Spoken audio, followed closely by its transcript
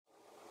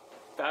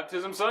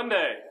Baptism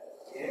Sunday.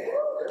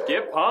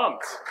 Get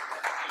pumped.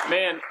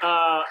 Man,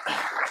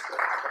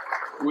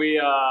 we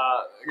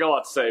got a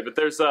lot to say, but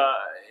there's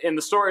in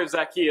the story of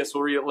Zacchaeus,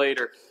 we'll read it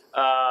later.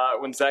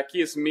 When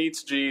Zacchaeus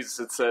meets Jesus,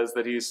 it says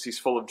that he's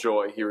full of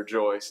joy. He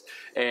rejoiced,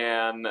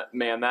 and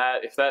man,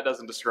 if that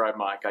doesn't describe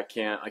Mike, I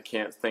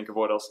can't think of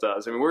what else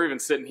does. I mean, we're even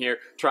sitting here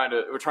trying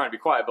to be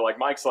quiet, but like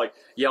Mike's like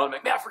yelling,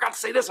 like, man, I forgot to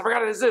say this. I forgot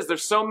to say this.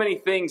 There's so many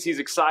things he's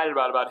excited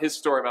about his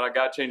story, about how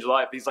God changed his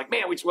life. He's like,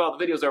 man, the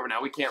video's over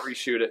now. We can't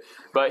reshoot it.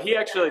 But he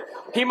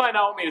might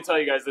not want me to tell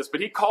you guys this,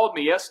 but he called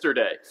me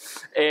yesterday,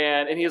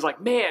 and he was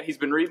like, man, he's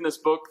been reading this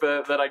book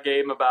that I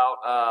gave him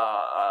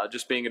about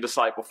just being a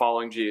disciple,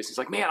 following Jesus. He's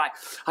like, man,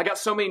 I got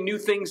so many new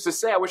things to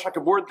say. I wish I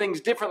could word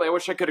things differently. I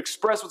wish I could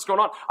express what's going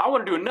on. I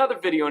want to do another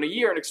video in a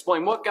year and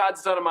explain what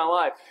God's done in my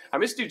life. I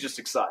mean, this dude's just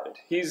excited.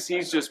 He's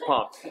just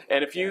pumped.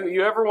 And if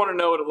you ever want to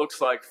know what it looks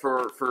like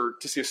to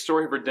see a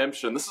story of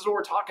redemption, this is what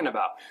we're talking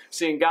about.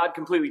 Seeing God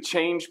completely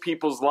change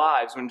people's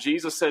lives. When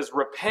Jesus says,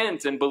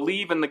 repent and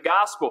believe in the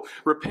gospel,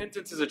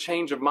 repentance is a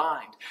change of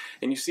mind.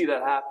 And you see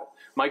that happen.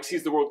 Mike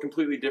sees the world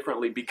completely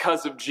differently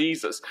because of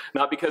Jesus.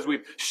 Not because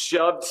we've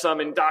shoved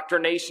some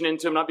indoctrination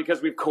into him, not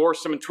because we've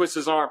coerced him and twisted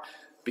his arm,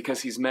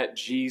 because he's met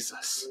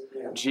Jesus.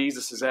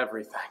 Jesus is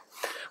everything.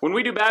 When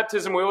we do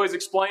baptism, we always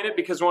explain it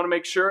because we want to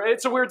make sure.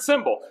 It's a weird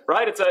symbol,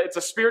 right? It's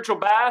a spiritual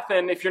bath,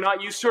 and if you're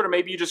not used to it, or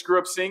maybe you just grew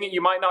up seeing it,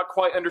 you might not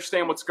quite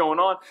understand what's going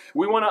on.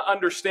 We want to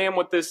understand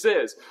what this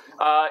is.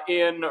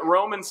 In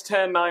Romans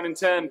 10:9 and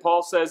 10,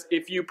 Paul says,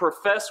 if you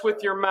profess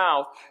with your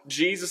mouth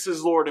Jesus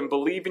is Lord and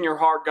believe in your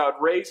heart God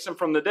raised him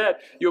from the dead,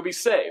 you'll be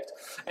saved.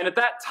 And at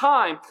that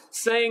time,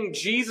 saying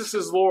Jesus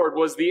is Lord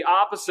was the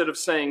opposite of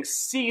saying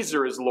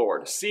Caesar is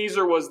Lord.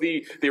 Caesar was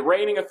the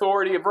reigning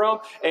authority of Rome,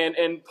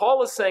 and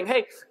Paul is saying,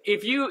 hey,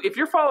 if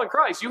you're following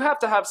Christ, you have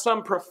to have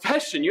some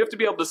profession. You have to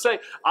be able to say,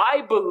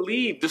 I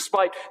believe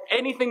despite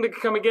anything that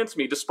could come against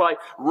me, despite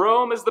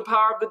Rome as the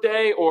power of the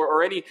day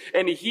or any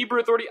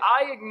Hebrew authority,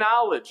 I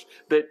acknowledge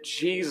that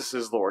Jesus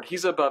is Lord.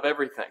 He's above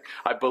everything.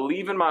 I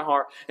believe in my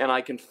heart and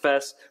I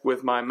confess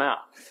with my mouth.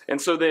 And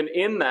so then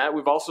in that,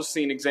 we've also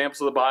seen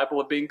examples of the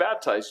Bible of being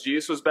baptized.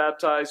 Jesus was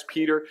baptized.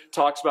 Peter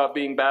talks about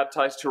being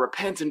baptized to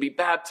repent and be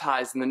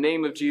baptized in the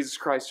name of Jesus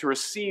Christ, to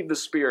receive the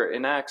Spirit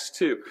in Acts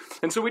 2.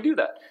 And so we do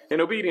that.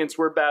 In obedience,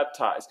 we're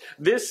baptized.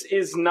 This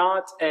is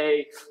not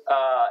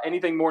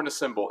anything more than a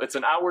symbol. It's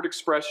an outward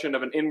expression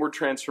of an inward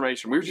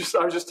transformation. I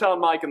was just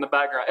telling Mike in the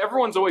background,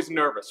 everyone's always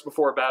nervous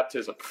before a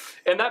baptism.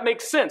 And that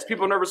makes sense.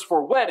 People are nervous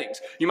for weddings.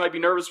 You might be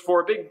nervous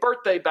for a big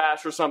birthday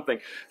bash or something.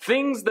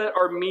 Things that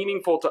are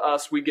meaningful to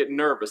us, we get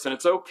nervous. And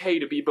it's okay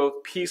to be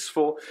both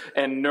peaceful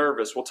and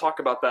nervous. We'll talk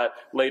about that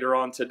later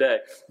on today.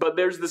 But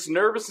there's this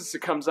nervousness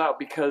that comes out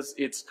because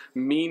it's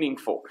meaningful.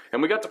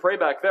 And we got to pray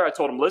back there. I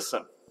told him,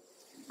 listen,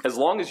 as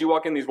long as you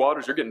walk in these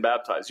waters, you're getting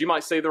baptized. You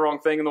might say the wrong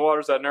thing in the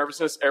waters, that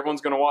nervousness.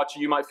 Everyone's going to watch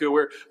you. You might feel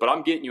weird, but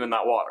I'm getting you in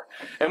that water.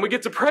 And we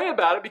get to pray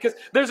about it because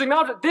there's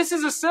acknowledgement. This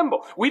is a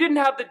symbol. We didn't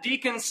have the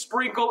deacons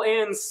sprinkle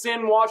in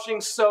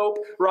sin-washing soap,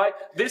 right?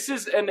 This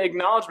is an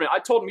acknowledgement. I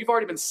told him, you've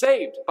already been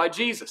saved by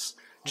Jesus.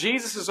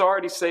 Jesus has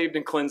already saved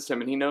and cleansed him,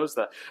 and he knows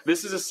that.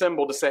 This is a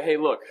symbol to say, hey,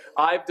 look,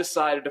 I've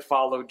decided to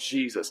follow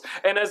Jesus.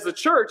 And as the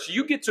church,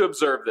 you get to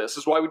observe this. This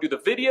is why we do the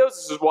videos.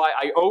 This is why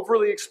I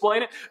overly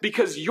explain it,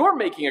 because you're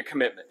making a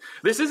commitment.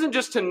 This isn't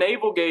just to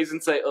navel gaze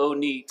and say, oh,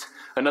 neat,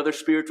 another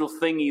spiritual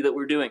thingy that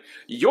we're doing.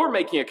 You're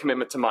making a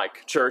commitment to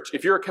Mike, church.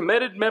 If you're a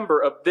committed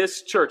member of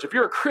this church, if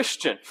you're a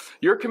Christian,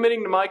 you're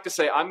committing to Mike to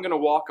say, I'm going to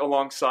walk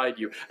alongside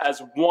you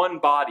as one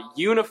body,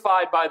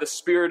 unified by the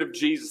Spirit of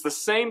Jesus. The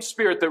same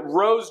Spirit that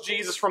rose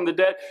Jesus from the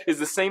dead is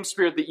the same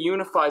Spirit that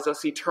unifies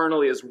us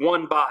eternally as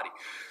one body.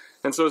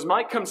 And so as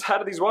Mike comes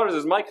out of these waters,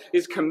 as Mike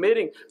is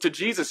committing to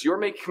Jesus, you're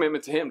making a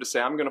commitment to him to say,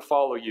 I'm going to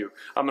follow you.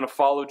 I'm going to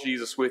follow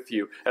Jesus with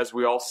you as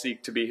we all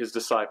seek to be his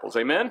disciples.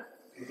 Amen?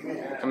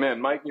 Amen. Amen.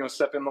 Mike, you want to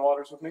step in the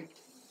waters with me?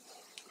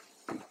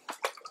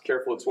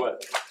 Careful, it's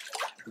wet.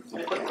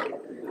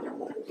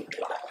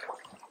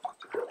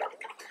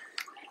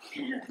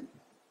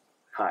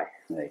 Hi.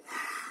 Hey.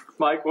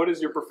 Mike, what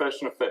is your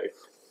profession of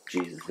faith?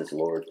 Jesus is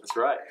Lord. That's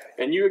right.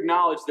 And you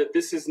acknowledge that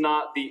this is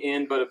not the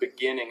end, but a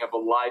beginning of a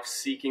life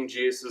seeking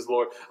Jesus as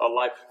Lord, a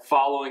life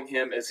following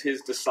him as his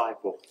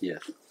disciple.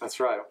 Yes. That's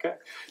right, okay.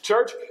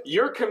 Church,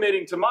 you're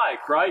committing to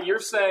Mike, right? You're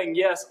saying,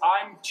 yes,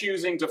 I'm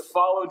choosing to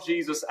follow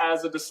Jesus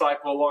as a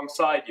disciple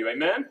alongside you.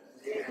 Amen?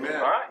 Amen.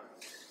 All right.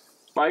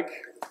 Mike,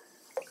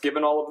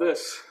 given all of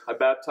this, I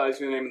baptize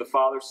you in the name of the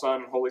Father,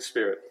 Son, and Holy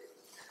Spirit.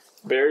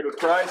 Buried with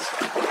Christ,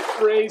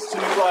 raised to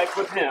new life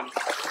with him.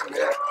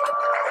 Amen.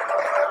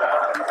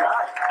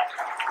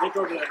 Look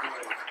over that way.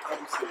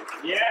 Let me see.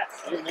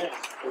 Yes. Amen.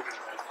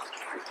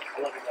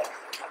 I love you,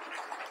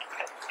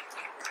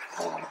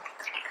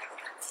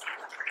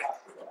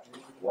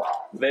 God.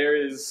 There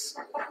is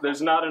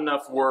there's not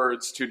enough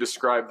words to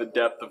describe the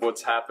depth of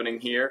what's happening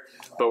here,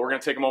 but we're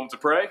going to take a moment to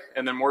pray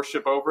and then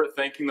worship over it,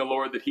 thanking the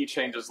Lord that He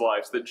changes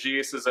lives, that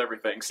Jesus is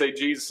everything. Say,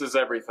 Jesus is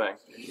everything.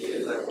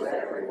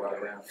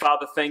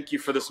 Father, thank you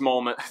for this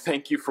moment.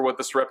 Thank you for what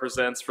this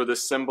represents, for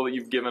this symbol that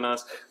you've given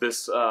us,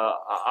 this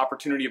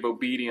opportunity of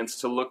obedience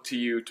to look to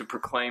you, to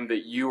proclaim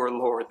that you are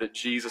Lord, that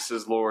Jesus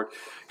is Lord.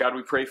 God,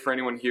 we pray for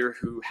anyone here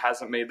who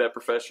hasn't made that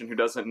profession, who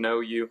doesn't know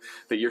you,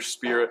 that your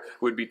Spirit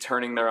would be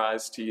turning their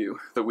eyes to you,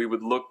 that we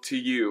would look to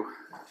you.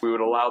 We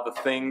would allow the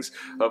things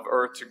of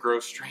earth to grow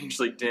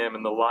strangely dim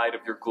in the light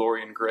of your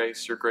glory and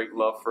grace, your great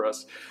love for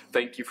us.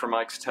 Thank you for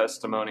Mike's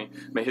testimony.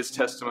 May his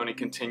testimony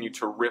continue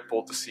to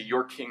ripple to see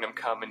your kingdom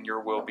come and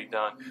your will be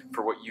done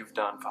for what you've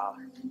done,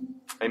 Father.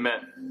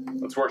 Amen.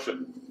 Let's worship.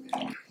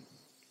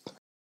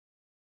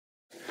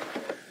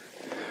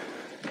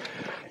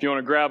 If you want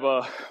to grab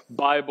a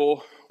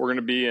Bible, we're going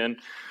to be in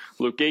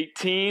Luke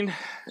 18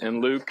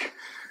 and Luke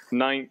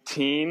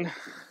 19.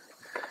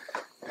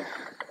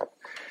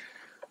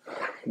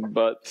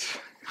 But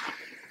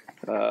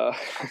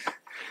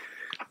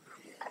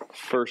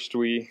first,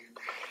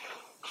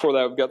 before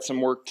that, we've got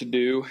some work to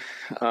do.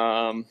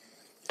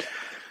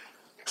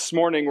 This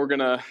morning, we're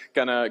gonna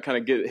kind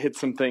of hit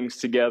some things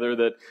together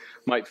that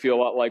might feel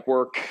a lot like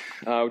work,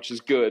 which is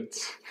good.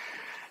 It's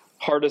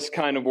hardest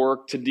kind of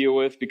work to deal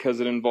with because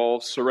it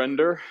involves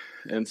surrender,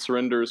 and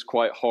surrender is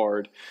quite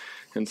hard.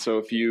 And so,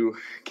 if you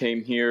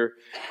came here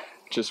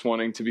just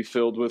wanting to be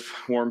filled with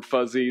warm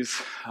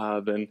fuzzies,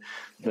 then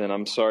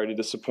I'm sorry to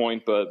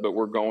disappoint, but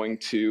we're going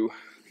to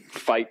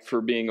fight for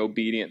being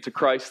obedient to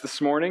Christ this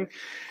morning,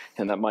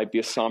 and that might be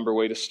a somber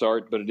way to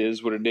start, but it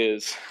is what it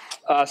is.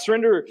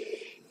 Surrender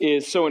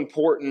is so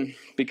important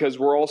because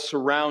we're all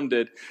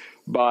surrounded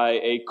by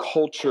a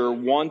culture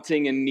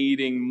wanting and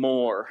needing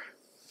more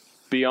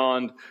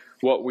beyond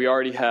what we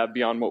already have,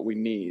 beyond what we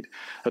need.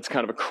 That's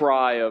kind of a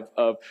cry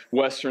of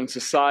Western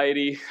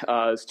society,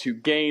 is to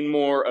gain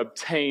more,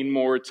 obtain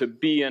more, to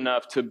be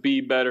enough, to be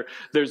better.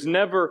 There's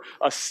never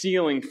a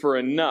ceiling for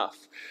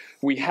enough.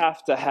 We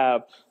have to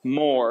have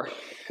more,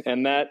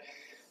 and that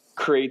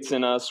creates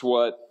in us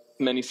what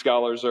many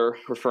scholars are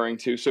referring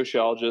to,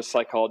 sociologists,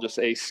 psychologists,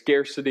 a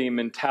scarcity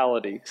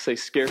mentality. Say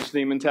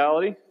scarcity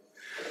mentality.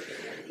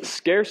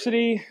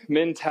 Scarcity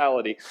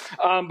mentality.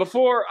 I'm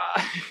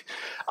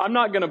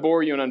not going to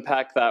bore you and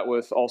unpack that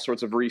with all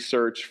sorts of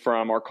research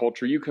from our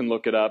culture. You can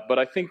look it up, but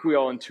I think we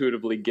all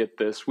intuitively get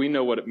this. We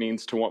know what it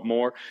means to want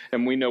more,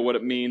 and we know what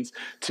it means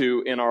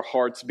to, in our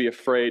hearts, be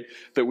afraid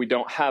that we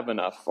don't have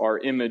enough. Our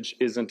image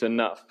isn't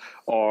enough.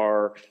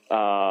 Our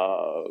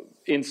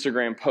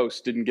Instagram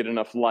post didn't get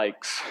enough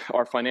likes.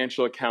 Our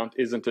financial account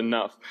isn't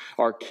enough.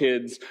 Our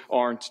kids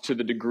aren't to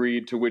the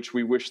degree to which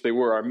we wish they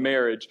were. Our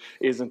marriage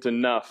isn't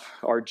enough.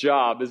 Our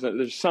job isn't.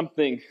 There's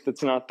something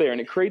that's not there,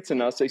 and it creates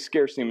in us a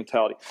scarcity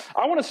mentality.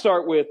 I want to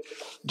start with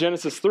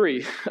Genesis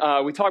 3.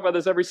 We talk about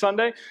this every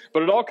Sunday,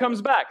 but it all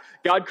comes back.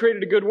 God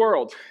created a good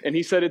world, and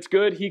He said it's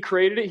good. He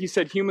created it. He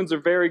said humans are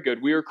very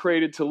good. We are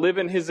created to live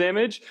in His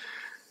image,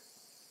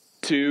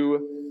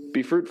 to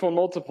be fruitful and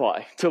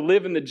multiply, to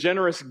live in the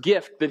generous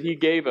gift that He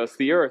gave us,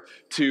 the earth,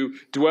 to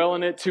dwell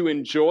in it, to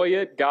enjoy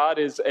it. God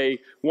is a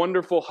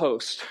wonderful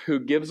host who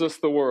gives us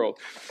the world,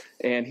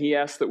 and He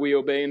asks that we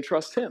obey and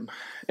trust Him,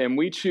 and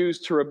we choose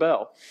to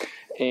rebel,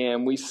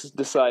 and we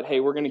decide, hey,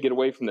 we're going to get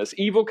away from this.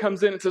 Evil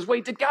comes in and says,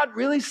 wait, did God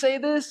really say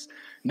this?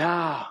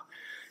 Nah,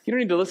 you don't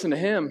need to listen to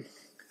Him.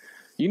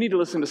 You need to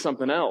listen to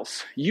something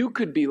else. You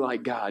could be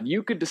like God.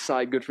 You could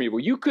decide good from evil.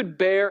 You could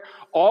bear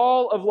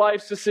all of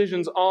life's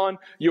decisions on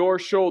your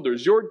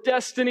shoulders. Your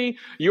destiny,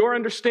 your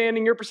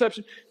understanding, your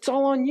perception, it's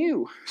all on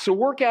you. So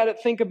work at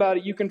it, think about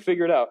it, you can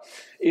figure it out.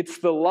 It's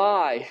the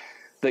lie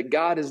that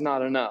God is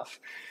not enough.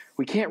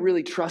 We can't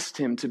really trust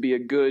Him to be a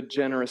good,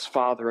 generous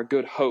Father, a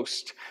good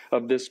host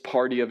of this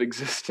party of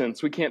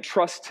existence. We can't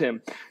trust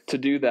Him to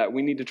do that.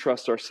 We need to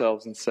trust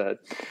ourselves instead.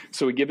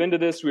 So we give into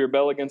this, we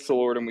rebel against the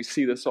Lord, and we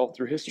see this all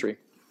through history.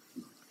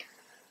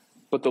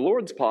 But the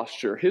Lord's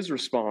posture, His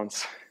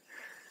response,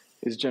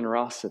 is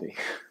generosity.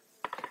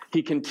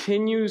 He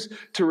continues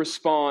to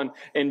respond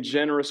in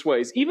generous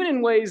ways, even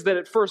in ways that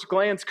at first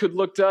glance could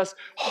look to us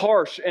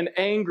harsh and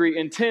angry,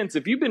 intense.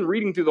 If you've been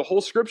reading through the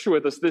whole Scripture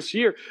with us this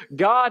year,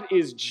 God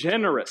is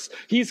generous.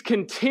 He's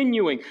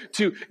continuing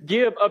to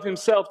give of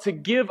Himself, to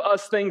give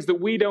us things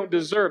that we don't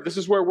deserve. This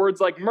is where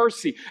words like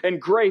mercy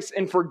and grace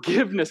and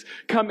forgiveness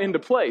come into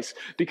place,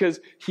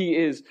 because He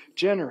is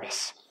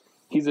generous.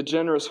 He's a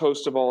generous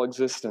host of all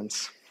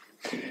existence.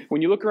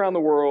 When you look around the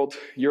world,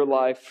 your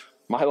life,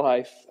 my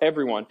life,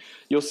 everyone,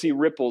 you'll see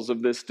ripples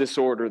of this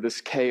disorder,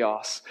 this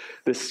chaos,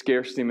 this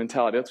scarcity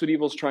mentality. That's what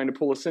evil's trying to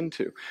pull us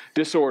into.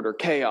 Disorder,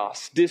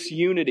 chaos,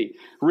 disunity,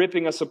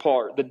 ripping us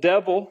apart. The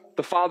devil,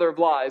 the father of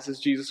lies, as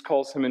Jesus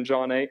calls him in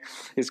John 8,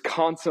 is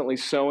constantly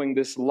sowing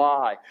this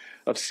lie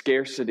of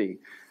scarcity.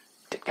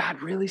 Did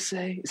God really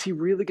say? Is He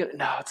really going to?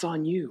 No, it's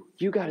on you.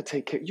 You got to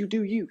take care. You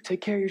do you.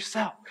 Take care of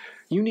yourself.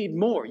 You need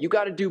more. You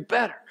got to do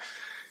better.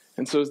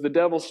 And so as the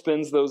devil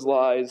spins those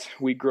lies,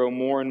 we grow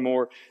more and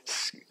more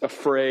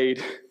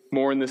afraid,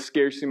 more in this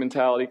scarcity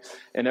mentality,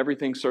 and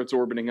everything starts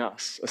orbiting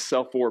us, a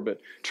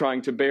self-orbit,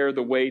 trying to bear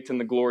the weight and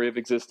the glory of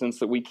existence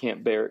that we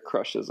can't bear. It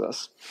crushes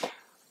us.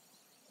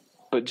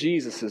 But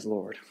Jesus is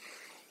Lord.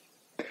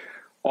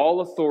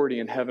 All authority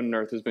in heaven and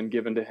earth has been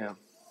given to him.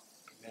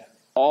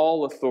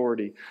 All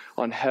authority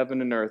on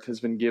heaven and earth has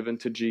been given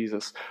to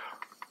Jesus.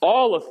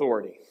 All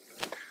authority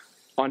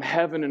on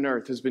heaven and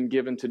earth has been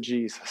given to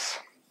Jesus.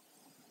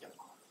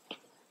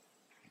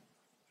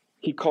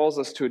 He calls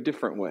us to a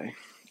different way,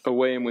 a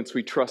way in which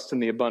we trust in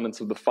the abundance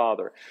of the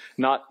Father,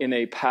 not in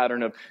a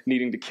pattern of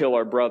needing to kill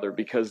our brother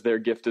because their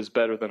gift is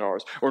better than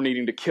ours, or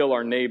needing to kill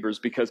our neighbors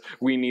because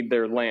we need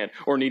their land,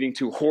 or needing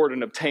to hoard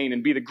and obtain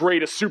and be the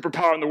greatest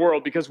superpower in the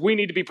world because we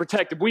need to be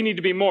protected, we need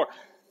to be more.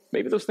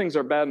 Maybe those things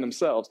are bad in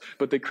themselves,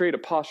 but they create a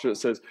posture that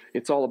says,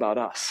 it's all about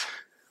us.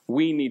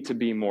 We need to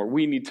be more.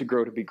 We need to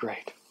grow to be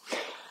great.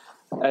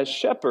 As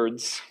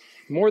shepherds,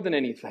 more than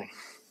anything,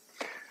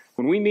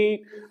 when we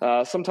meet,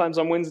 sometimes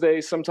on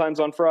Wednesdays, sometimes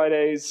on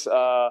Fridays,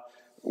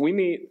 we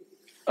meet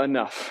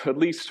enough, at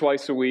least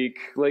twice a week,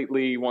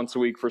 lately once a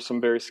week for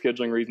some various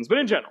scheduling reasons. But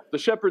in general, the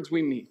shepherds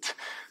we meet,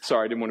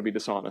 sorry, I didn't want to be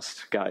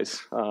dishonest,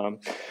 guys,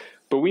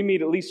 but we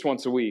meet at least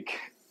once a week.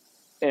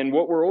 And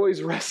what we're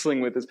always wrestling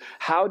with is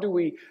how do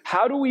we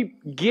push,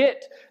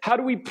 how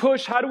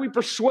do we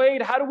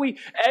persuade, how do we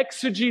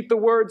exegete the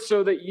word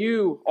so that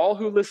you, all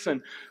who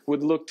listen,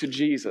 would look to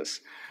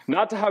Jesus.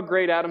 Not to how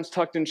great Adam's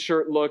tucked in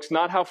shirt looks,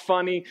 not how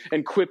funny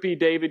and quippy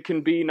David can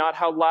be, not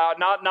how loud,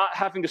 not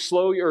having to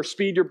slow or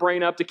speed your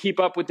brain up to keep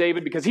up with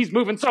David because he's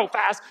moving so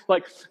fast.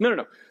 Like,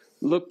 no.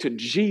 Look to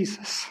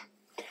Jesus.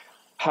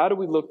 How do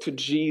we look to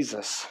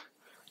Jesus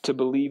to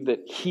believe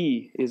that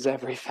he is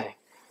everything?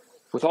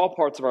 With all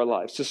parts of our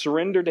lives, to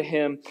surrender to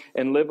him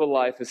and live a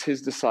life as his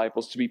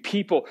disciples, to be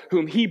people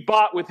whom he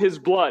bought with his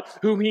blood,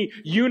 whom he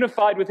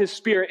unified with his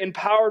spirit,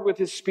 empowered with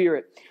his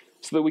spirit,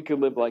 so that we could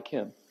live like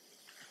him.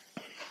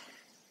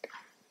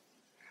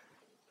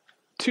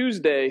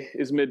 Tuesday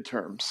is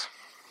midterms.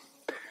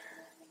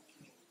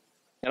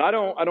 And I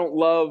don't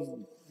love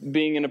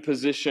being in a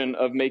position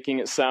of making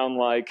it sound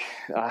like,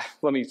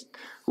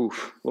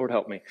 Lord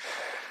help me.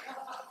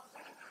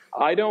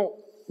 I don't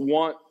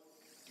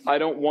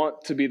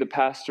want to be the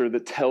pastor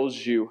that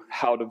tells you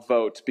how to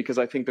vote, because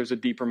I think there's a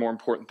deeper, more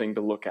important thing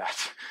to look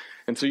at.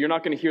 And so you're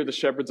not going to hear the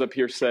shepherds up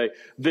here say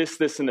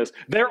this, and this.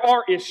 There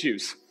are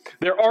issues.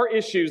 There are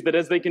issues that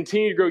as they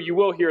continue to grow, you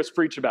will hear us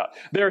preach about.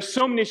 There are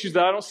so many issues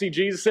that I don't see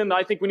Jesus in that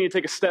I think we need to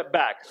take a step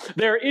back.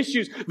 There are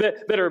issues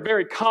that are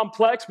very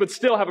complex but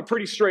still have a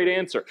pretty straight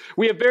answer.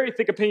 We have very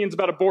thick opinions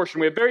about abortion.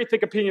 We have very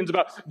thick opinions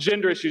about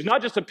gender issues.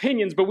 Not just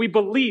opinions, but we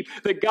believe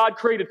that God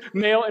created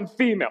male and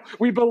female.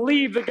 We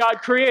believe that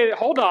God created,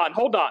 hold on.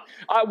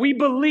 We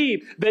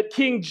believe that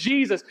King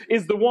Jesus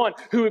is the one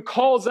who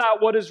calls out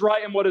what is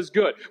right and what is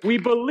good. We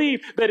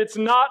believe that it's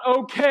not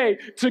okay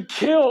to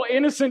kill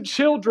innocent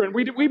children.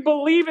 We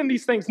believe in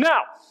these things.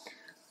 Now,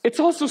 it's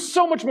also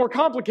so much more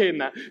complicated than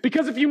that,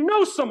 because if you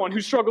know someone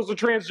who struggles with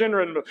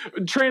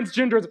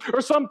transgenderism, or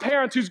some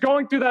parents who's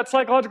going through that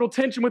psychological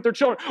tension with their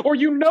children, or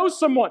you know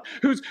someone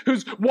who's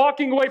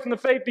walking away from the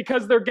faith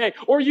because they're gay,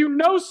 or you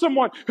know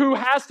someone who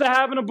has to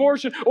have an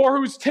abortion, or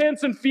who's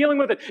tense and feeling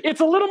with it,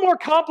 it's a little more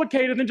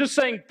complicated than just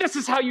saying, this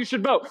is how you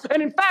should vote.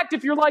 And in fact,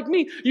 if you're like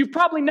me, you've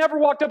probably never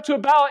walked up to a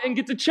ballot and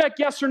get to check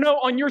yes or no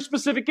on your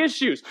specific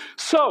issues.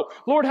 So,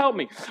 Lord help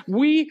me,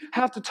 we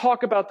have to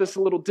talk about this a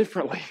little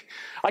differently.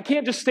 I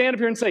can't just stand up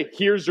here and say,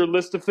 here's your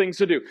list of things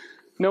to do.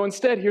 No,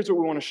 instead, here's what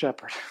we want to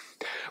shepherd.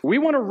 We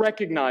want to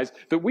recognize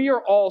that we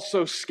are all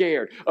so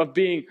scared of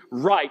being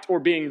right or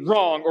being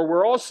wrong, or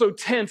we're all so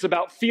tense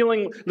about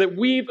feeling that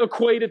we've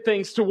equated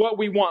things to what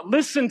we want.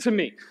 Listen to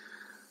me.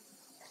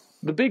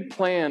 The big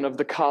plan of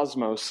the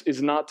cosmos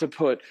is not to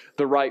put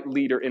the right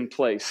leader in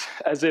place,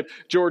 as if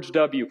George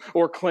W.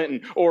 or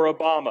Clinton or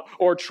Obama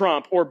or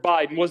Trump or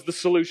Biden was the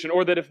solution,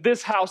 or that if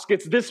this house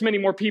gets this many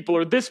more people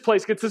or this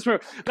place gets this many.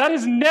 That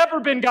has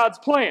never been God's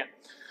plan.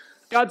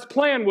 God's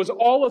plan was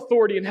all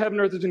authority in heaven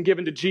and earth has been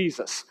given to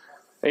Jesus.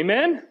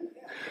 Amen?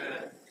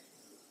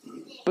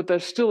 But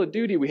there's still a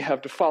duty we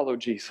have to follow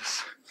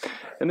Jesus.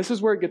 And this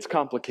is where it gets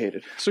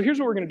complicated. So here's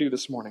what we're going to do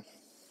this morning.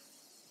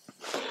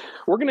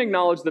 We're going to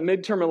acknowledge that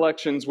midterm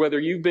elections, whether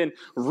you've been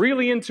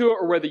really into it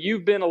or whether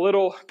you've been a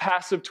little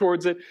passive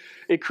towards it,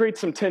 it creates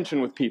some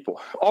tension with people.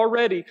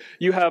 Already,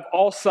 you have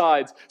all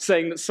sides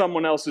saying that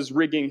someone else is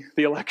rigging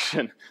the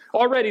election.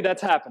 Already,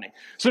 that's happening.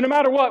 So no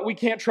matter what, we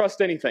can't trust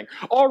anything.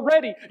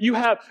 Already, you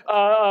have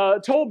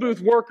toll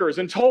booth workers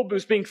and toll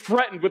booths being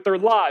threatened with their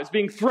lives,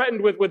 being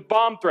threatened with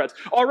bomb threats.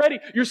 Already,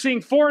 you're seeing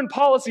foreign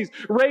policies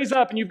raise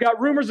up, and you've got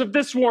rumors of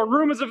this war and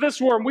rumors of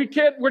this war, and we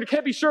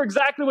can't be sure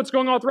exactly what's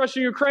going on with Russia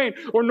and Ukraine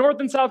or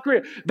North and South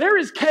Korea. There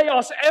is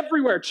chaos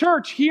everywhere.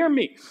 Church, hear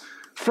me.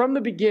 From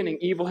the beginning,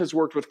 evil has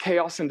worked with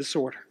chaos and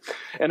disorder.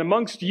 And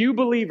amongst you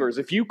believers,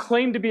 if you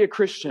claim to be a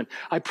Christian,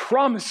 I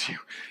promise you,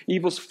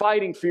 evil's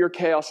fighting for your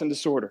chaos and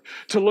disorder.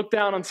 To look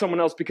down on someone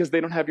else because they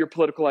don't have your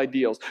political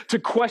ideals. To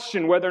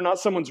question whether or not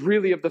someone's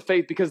really of the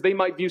faith because they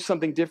might view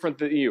something different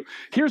than you.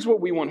 Here's what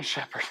we want to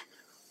shepherd.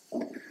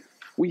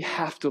 we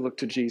have to look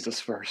to Jesus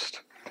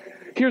first.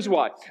 Here's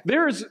why.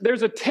 There's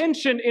a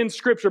tension in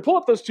Scripture. Pull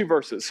up those two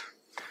verses.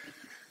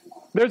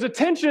 There's a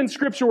tension in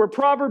Scripture where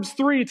Proverbs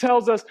 3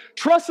 tells us,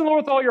 trust in the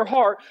Lord with all your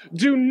heart.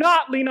 Do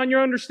not lean on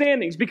your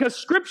understandings, because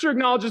Scripture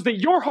acknowledges that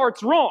your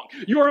heart's wrong.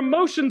 Your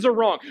emotions are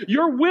wrong.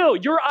 Your will,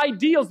 your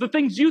ideals, the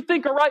things you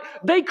think are right,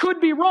 they could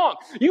be wrong.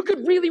 You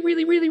could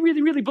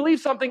really believe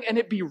something and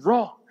it be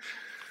wrong.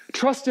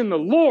 Trust in the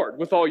Lord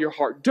with all your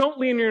heart. Don't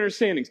lean on your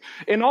understandings.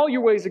 In all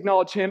your ways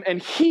acknowledge Him,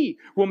 and He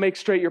will make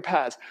straight your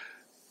paths.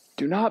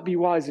 Do not be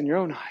wise in your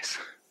own eyes.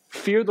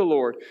 Fear the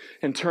Lord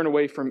and turn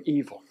away from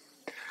evil.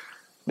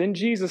 Then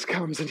Jesus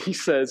comes and He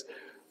says,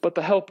 but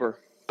the Helper,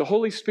 the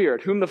Holy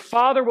Spirit, whom the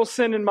Father will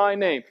send in my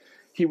name,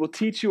 He will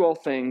teach you all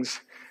things,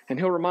 and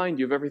He'll remind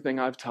you of everything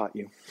I've taught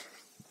you.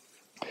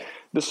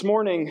 This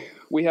morning,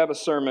 we have a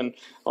sermon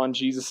on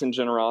Jesus and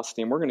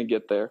generosity, and we're going to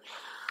get there.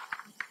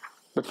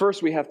 But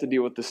first, we have to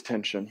deal with this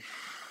tension.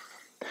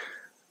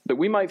 That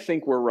we might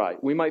think we're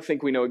right. We might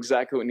think we know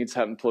exactly what needs to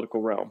happen in the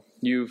political realm.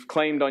 You've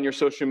claimed on your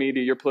social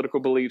media your political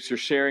beliefs. You're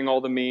sharing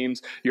all the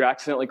memes. You're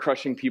accidentally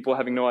crushing people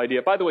having no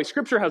idea. By the way,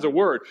 Scripture has a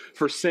word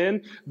for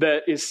sin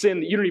that is sin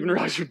that you don't even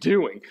realize you're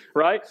doing,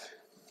 right?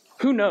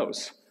 Who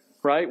knows,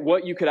 right?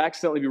 What you could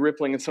accidentally be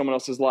rippling in someone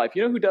else's life.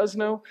 You know who does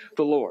know?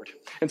 The Lord.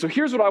 And so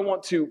here's what I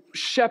want to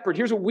shepherd.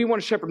 Here's what we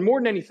want to shepherd more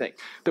than anything.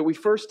 That we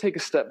first take a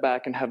step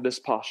back and have this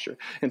posture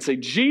and say,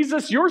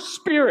 Jesus, your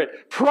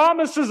Spirit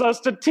promises us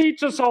to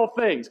teach us all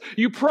things.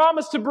 You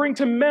promise to bring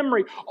to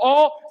memory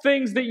all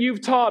things that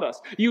you've taught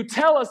us. You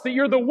tell us that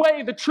you're the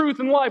way, the truth,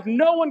 and life.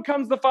 No one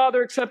comes to the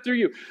Father except through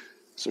you.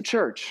 So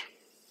church,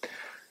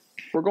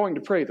 we're going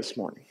to pray this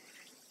morning.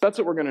 That's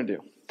what we're going to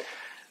do.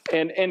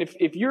 And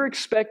if you're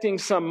expecting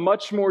some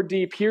much more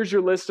deep, here's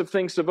your list of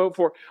things to vote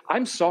for,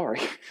 I'm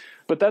sorry,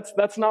 but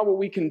that's not what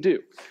we can do.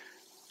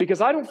 Because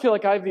I don't feel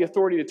like I have the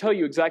authority to tell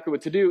you exactly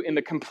what to do in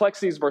the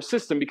complexities of our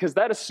system, because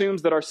that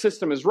assumes that our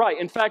system is right.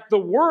 In fact, the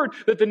word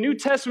that the New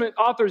Testament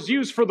authors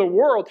use for the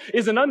world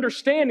is an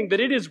understanding that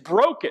it is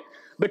broken.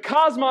 The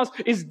cosmos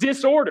is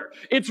disordered.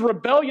 It's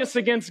rebellious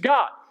against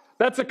God.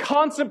 That's a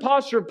constant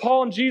posture of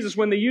Paul and Jesus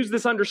when they use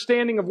this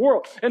understanding of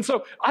world. And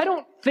so I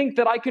don't think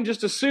that I can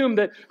just assume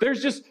that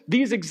there's just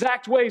these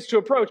exact ways to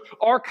approach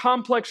our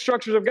complex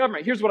structures of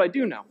government. Here's what I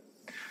do know.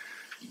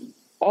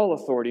 All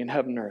authority in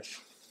heaven and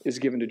earth is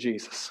given to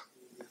Jesus.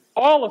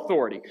 All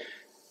authority.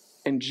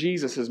 And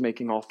Jesus is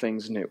making all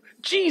things new.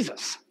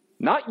 Jesus.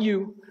 Not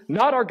you,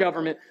 not our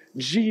government,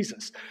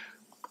 Jesus.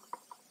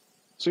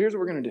 So here's what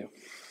we're going to do.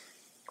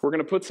 We're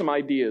going to put some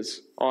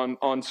ideas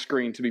on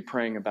screen to be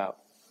praying about.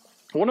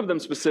 One of them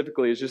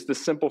specifically is just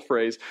this simple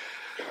phrase,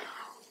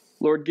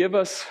 Lord, give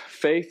us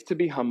faith to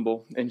be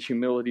humble and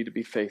humility to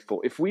be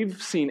faithful. If we've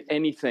seen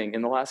anything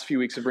in the last few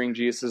weeks of bringing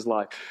Jesus'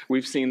 life,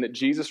 we've seen that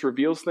Jesus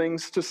reveals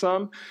things to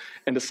some,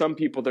 and to some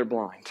people they're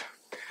blind.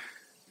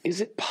 Is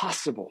it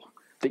possible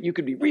that you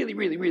could be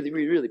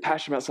really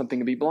passionate about something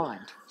and be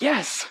blind?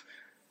 Yes.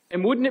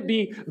 And wouldn't it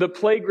be the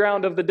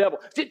playground of the devil?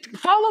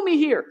 Follow me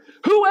here.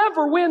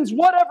 Whoever wins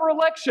whatever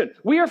election,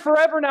 we are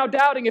forever now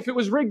doubting if it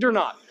was rigged or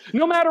not.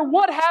 No matter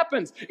what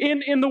happens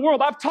in the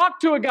world. I've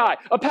talked to a guy,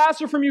 a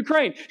pastor from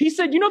Ukraine. He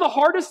said, you know, the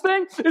hardest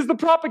thing is the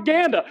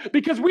propaganda,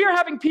 because we are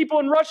having people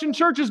in Russian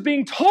churches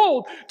being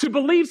told to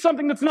believe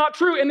something that's not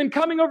true and then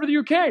coming over to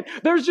Ukraine.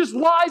 There's just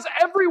lies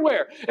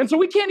everywhere. And so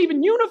we can't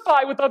even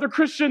unify with other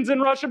Christians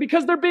in Russia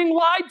because they're being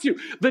lied to.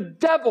 The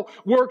devil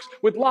works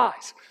with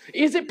lies.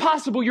 Is it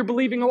possible you're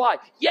believing a lie?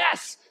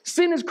 Yes.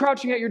 Sin is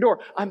crouching at your door.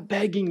 I'm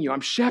begging you.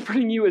 I'm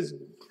shepherding you as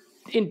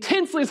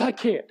intensely as I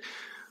can.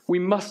 We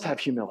must have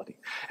humility,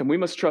 and we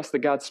must trust that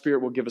God's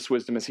Spirit will give us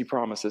wisdom as He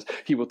promises.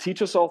 He will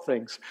teach us all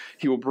things.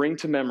 He will bring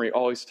to memory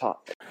all He's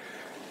taught.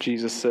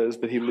 Jesus says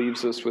that He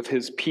leaves us with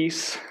His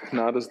peace,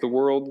 not as the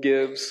world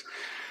gives,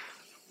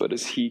 but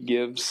as He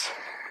gives.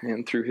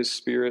 And through His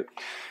Spirit,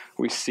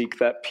 we seek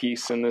that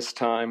peace in this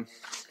time.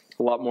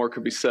 A lot more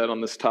could be said on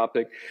this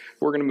topic.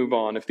 We're going to move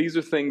on. If these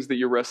are things that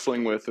you're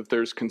wrestling with, if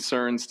there's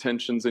concerns,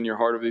 tensions in your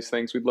heart of these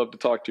things, we'd love to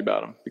talk to you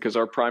about them, because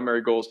our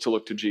primary goal is to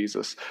look to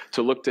Jesus,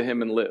 to look to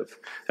Him and live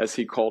as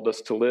He called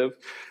us to live.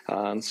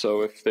 And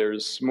so if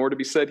there's more to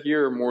be said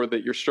here or more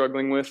that you're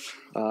struggling with,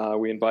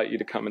 we invite you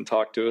to come and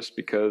talk to us,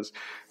 because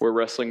we're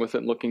wrestling with it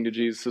and looking to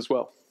Jesus as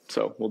well.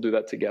 So we'll do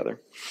that together.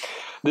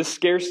 This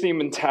scarcity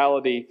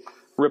mentality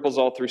ripples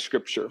all through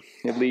Scripture.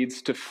 It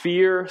leads to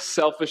fear,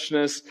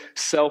 selfishness,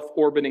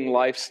 self-orbiting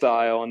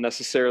lifestyle, and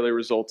necessarily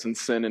results in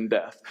sin and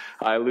death.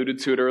 I alluded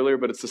to it earlier,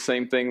 but it's the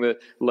same thing that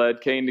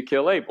led Cain to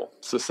kill Abel.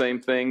 It's the same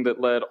thing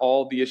that led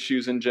all the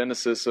issues in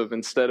Genesis of,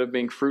 instead of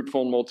being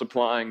fruitful and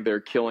multiplying,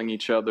 they're killing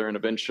each other, and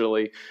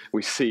eventually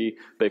we see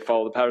they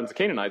follow the patterns of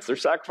Canaanites. They're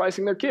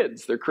sacrificing their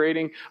kids. They're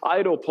creating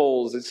idol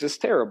poles. It's just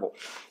terrible.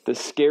 The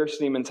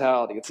scarcity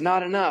mentality. It's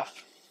not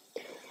enough.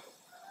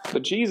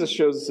 But Jesus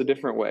shows us a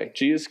different way.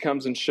 Jesus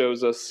comes and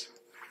shows us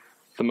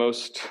the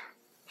most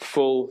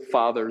full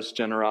Father's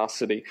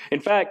generosity. In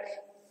fact,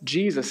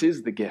 Jesus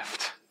is the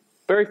gift.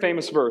 Very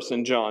famous verse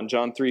in John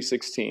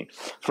 3:16.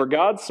 For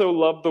God so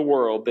loved the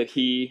world that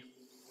He,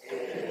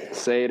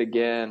 say it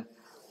again,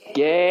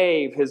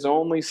 gave his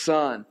only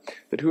Son,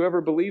 that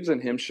whoever believes in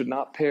him should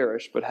not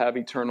perish, but have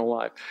eternal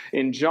life.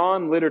 In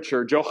John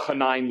literature,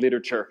 Johannine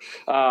literature,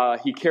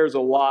 he cares a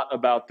lot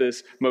about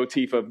this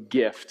motif of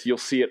gift. You'll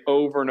see it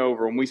over and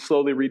over. When we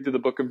slowly read through the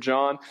book of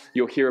John,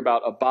 you'll hear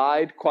about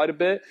abide quite a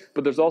bit,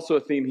 but there's also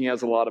a theme he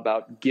has a lot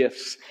about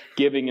gifts,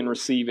 giving and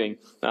receiving.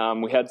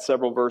 We had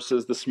several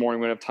verses this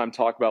morning. We don't have time to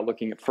talk about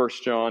looking at 1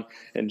 John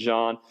and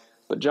John.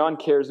 But John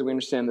cares that we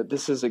understand that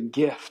this is a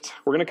gift.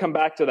 We're going to come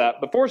back to that.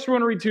 But first, we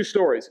want to read two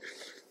stories.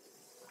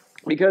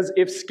 Because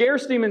if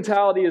scarcity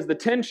mentality is the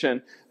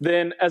tension,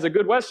 then as a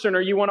good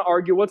Westerner, you want to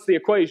argue, what's the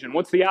equation?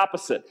 What's the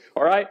opposite?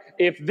 All right?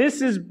 If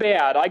this is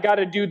bad, I got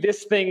to do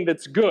this thing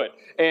that's good.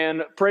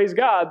 And praise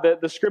God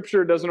that the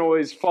Scripture doesn't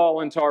always fall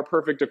into our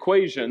perfect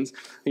equations.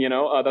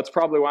 That's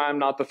probably why I'm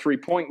not the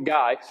three-point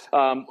guy.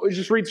 We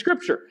just read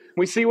Scripture.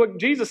 We see what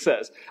Jesus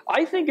says.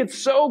 I think it's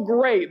so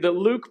great that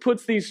Luke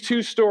puts these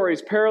two stories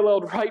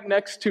paralleled right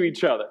next to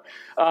each other.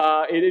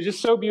 It is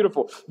just so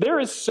beautiful. There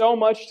is so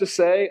much to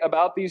say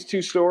about these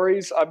two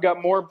stories. I've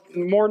got more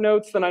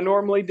notes than I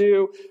normally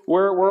do.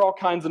 We're all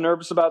kinds of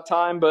nervous about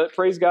time, but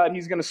praise God,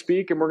 he's going to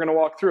speak and we're going to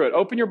walk through it.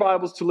 Open your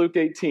Bibles to Luke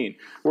 18.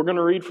 We're going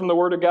to read from the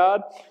Word of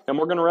God and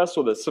we're going to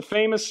wrestle with this. It's a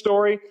famous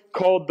story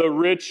called The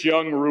Rich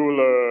Young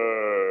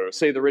Ruler.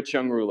 Say The Rich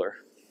Young Ruler.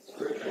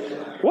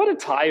 What a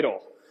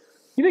title.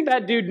 You think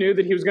that dude knew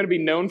that he was going to be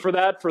known for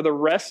that for the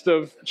rest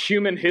of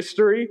human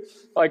history?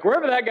 Like,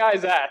 wherever that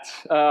guy's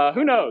at,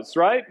 who knows,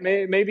 right?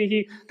 Maybe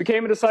he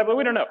became a disciple.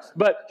 We don't know.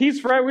 But we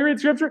read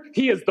Scripture,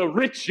 he is the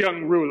rich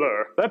young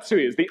ruler. That's who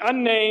he is, the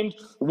unnamed,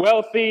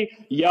 wealthy,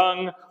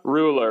 young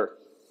ruler.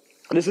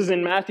 This is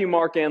in Matthew,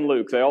 Mark, and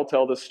Luke. They all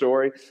tell this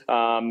story.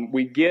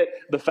 We get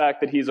the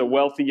fact that he's a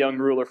wealthy young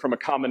ruler from a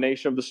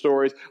combination of the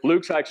stories.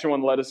 Luke's actually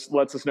one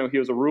lets us know he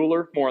was a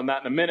ruler. More on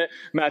that in a minute.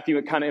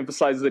 Matthew kind of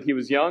emphasizes that he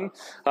was young,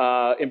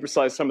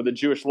 emphasized some of the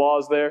Jewish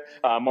laws there.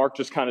 Mark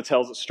just kind of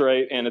tells it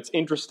straight, and it's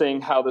interesting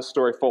how this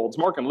story folds.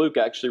 Mark and Luke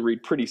actually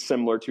read pretty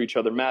similar to each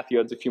other. Matthew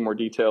adds a few more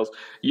details.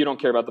 You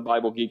don't care about the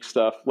Bible geek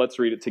stuff. Let's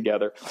read it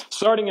together.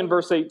 Starting in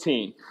verse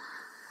 18.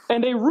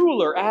 And a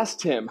ruler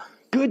asked him,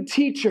 "Good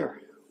teacher,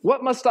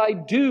 what must I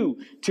do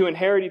to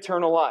inherit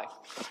eternal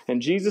life?"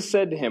 And Jesus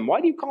said to him, "Why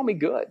do you call me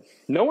good?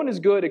 No one is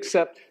good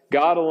except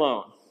God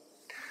alone."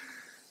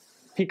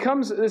 He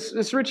comes,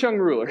 this rich young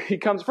ruler,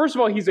 first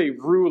of all, he's a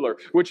ruler,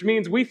 which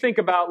means we think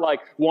about like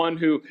one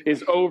who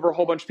is over a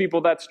whole bunch of people.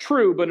 That's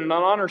true, but in an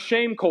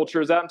honor-shame culture,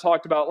 as Adam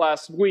talked about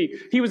last week,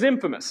 he was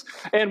infamous.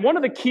 And one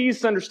of the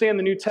keys to understand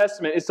the New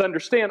Testament is to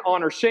understand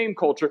honor-shame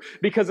culture,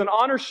 because an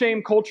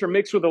honor-shame culture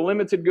mixed with a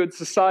limited good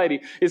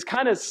society is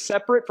kind of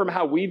separate from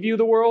how we view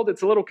the world.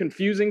 It's a little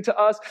confusing to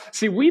us.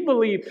 See, we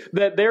believe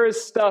that there is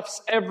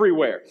stuffs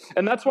everywhere.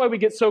 And that's why we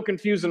get so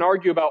confused and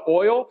argue about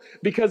oil,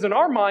 because in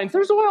our minds,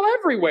 there's oil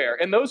everywhere.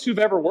 And those who've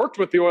ever worked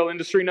with the oil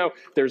industry know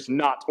there's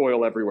not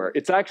oil everywhere.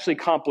 It's actually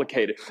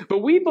complicated.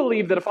 But we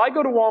believe that if I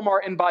go to Walmart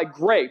and buy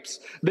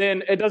grapes,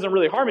 then it doesn't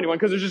really harm anyone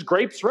because there's just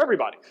grapes for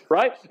everybody,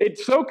 right?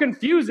 It's so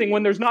confusing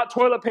when there's not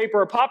toilet paper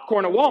or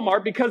popcorn at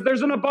Walmart because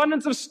there's an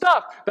abundance of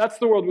stuff. That's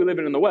the world we live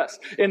in the West.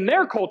 In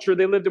their culture,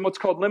 they lived in what's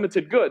called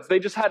limited goods. They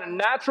just had a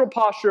natural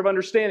posture of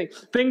understanding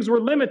things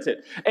were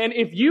limited. And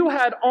if you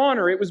had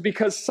honor, it was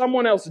because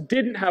someone else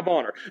didn't have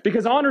honor,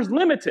 because honor's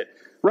limited.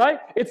 Right?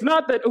 It's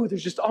not that,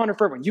 there's just honor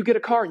for everyone. You get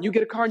a car and you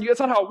get a car and that's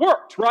not how it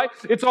worked, right?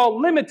 It's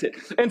all limited.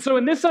 And so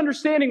in this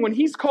understanding, when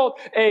he's called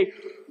a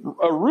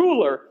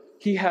ruler,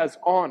 he has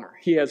honor.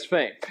 He has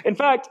fame. In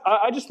fact,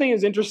 I just think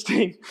it's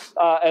interesting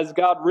as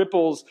God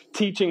ripples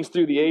teachings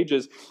through the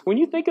ages. When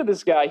you think of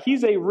this guy,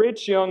 he's a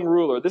rich young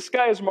ruler. This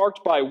guy is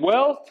marked by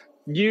wealth,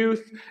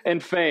 youth,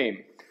 and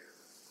fame.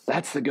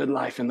 That's the good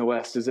life in the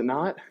West, is it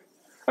not?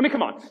 I mean,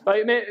 come on.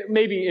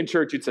 Maybe in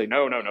church you'd say,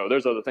 no,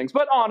 there's other things.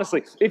 But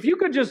honestly, if you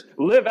could just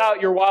live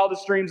out your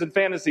wildest dreams and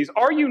fantasies,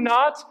 are you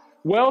not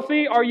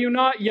wealthy? Are you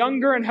not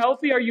younger and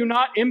healthy? Are you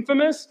not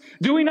infamous?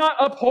 Do we not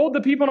uphold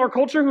the people in our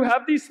culture who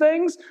have these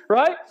things,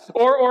 right?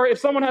 Or if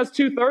someone has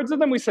 2/3 of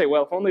them, we say,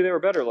 well, if only they were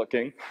better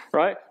looking,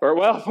 right? Or,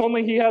 well, if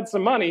only he had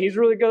some money. He's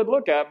really good to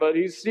look at, but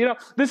he's,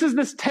 this is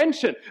this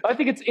tension. I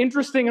think it's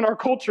interesting in our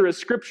culture as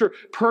Scripture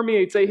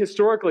permeates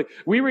ahistorically.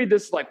 We read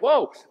this like,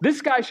 whoa,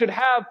 this guy should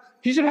have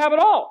it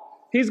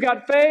all. He's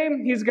got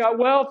fame, he's got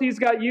wealth, he's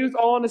got youth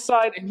all on his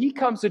side, and he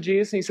comes to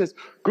Jesus and he says,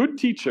 "Good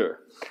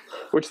teacher,"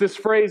 which this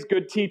phrase,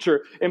 good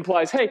teacher,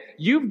 implies, hey,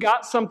 you've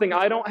got something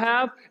I don't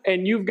have,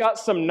 and you've got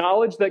some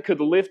knowledge that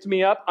could lift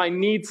me up. I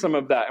need some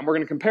of that. And we're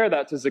going to compare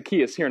that to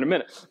Zacchaeus here in a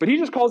minute. But he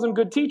just calls him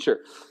good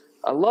teacher.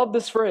 I love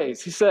this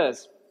phrase. He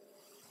says,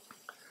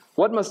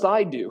 "What must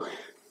I do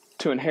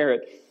to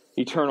inherit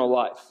eternal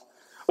life?"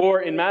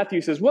 Or in Matthew,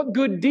 he says, "What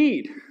good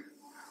deed?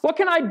 What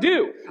can I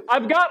do?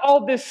 I've got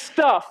all this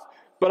stuff,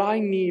 but I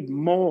need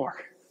more.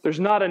 There's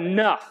not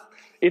enough.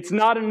 It's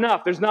not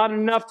enough. There's not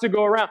enough to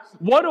go around.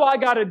 What do I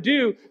got to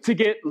do to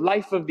get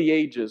life of the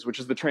ages," which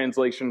is the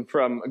translation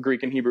from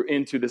Greek and Hebrew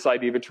into this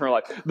idea of eternal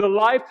life. The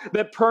life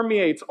that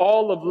permeates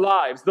all of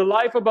lives. The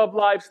life above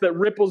lives that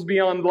ripples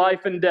beyond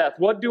life and death.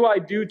 What do I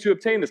do to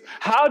obtain this?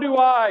 How do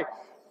I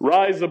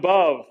rise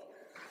above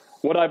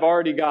what I've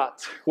already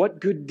got. What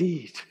good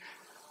deed?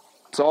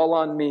 It's all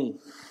on me.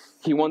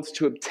 He wants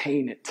to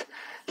obtain it.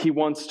 He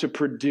wants to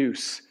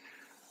produce.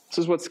 This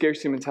is what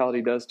scarcity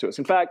mentality does to us.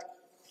 In fact,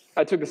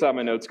 I took this out of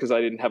my notes because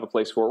I didn't have a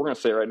place for it. We're going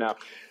to say it right now.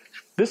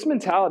 This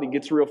mentality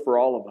gets real for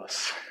all of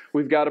us.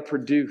 We've got to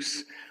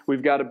produce.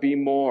 We've got to be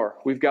more.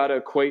 We've got to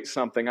equate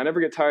something. I never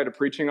get tired of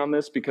preaching on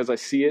this because I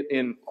see it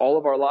in all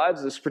of our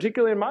lives,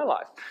 particularly in my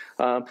life.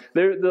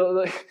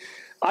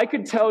 I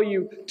could tell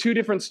you two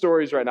different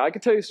stories right now. I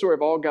could tell you a story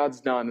of all God's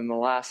done in the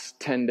last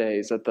 10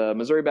 days at the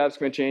Missouri Baptist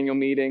Convention annual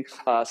meeting,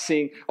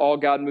 seeing all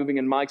God moving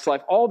in Mike's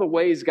life, all the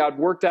ways God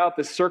worked out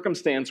this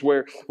circumstance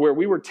where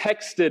we were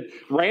texted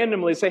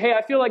randomly, say, hey,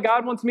 I feel like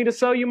God wants me to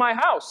sell you my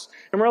house.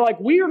 And we're like,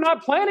 we are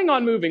not planning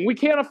on moving. We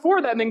can't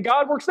afford that. And then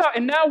God works out.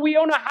 And now we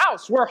own a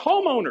house. We're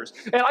homeowners.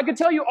 And I could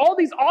tell you all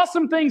these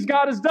awesome things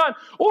God has done.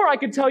 Or I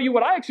could tell you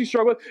what I actually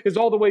struggle with is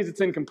all the ways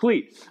it's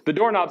incomplete. The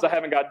doorknobs I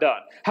haven't got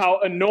done. How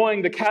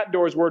annoying the cat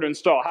doors were to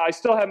install. How I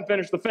still haven't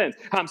finished the fence.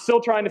 How I'm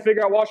still trying to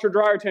figure out washer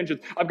dryer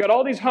tensions. I've got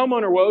all these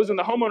homeowner woes, and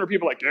the homeowner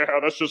people are like, yeah,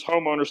 that's just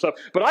homeowner stuff.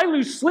 But I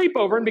lose sleep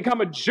over and become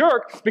a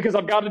jerk because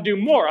I've got to do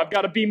more. I've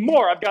got to be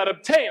more. I've got to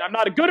obtain. I'm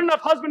not a good enough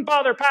husband,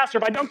 father, pastor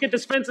if I don't get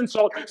this fence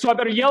installed, so I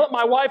better yell at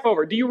my wife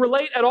over. Do you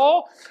relate at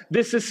all?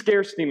 This is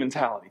scarcity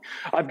mentality.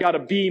 I've got to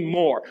be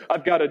more.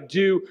 I've got to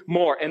do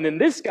more. And then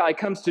this guy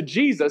comes to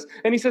Jesus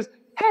and he says,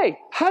 hey,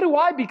 how do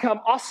I become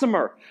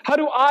awesomer? How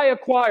do I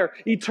acquire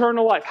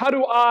eternal life? How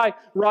do I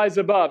rise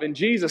above? And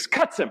Jesus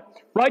cuts him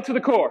right to the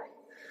core.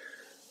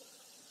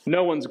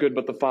 No one's good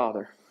but the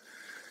Father.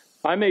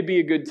 I may be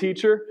a good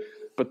teacher,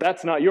 but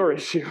that's not your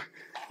issue.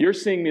 You're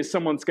seeing me as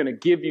someone that's going to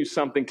give you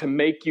something to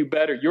make you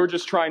better. You're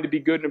just trying to be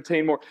good and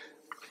obtain more.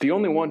 The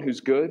only one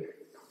who's good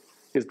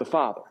is the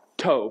Father.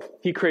 Tov.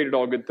 He created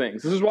all good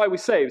things. This is why we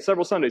say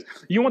several Sundays,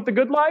 you want the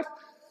good life?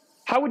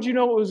 How would you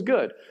know it was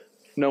good?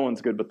 No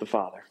one's good but the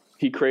Father.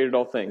 He created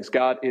all things.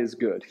 God is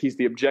good. He's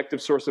the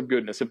objective source of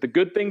goodness. If the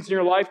good things in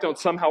your life don't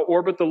somehow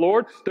orbit the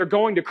Lord, they're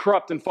going to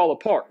corrupt and fall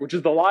apart, which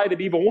is the lie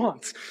that evil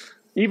wants.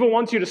 Evil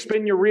wants you to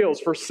spin your reels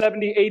for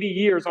 70, 80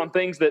 years on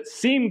things that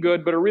seem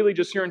good, but are really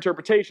just your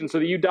interpretation, so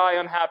that you die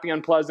unhappy,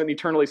 unpleasant,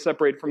 eternally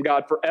separated from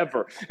God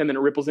forever. And then it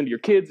ripples into your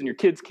kids and your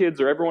kids'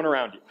 kids or everyone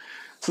around you.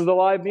 This is the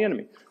lie of the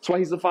enemy. That's why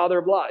he's the father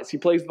of lies. He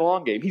plays the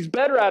long game. He's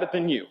better at it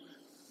than you.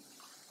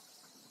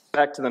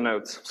 Back to the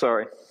notes.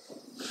 Sorry.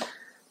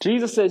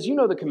 Jesus says, you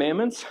know the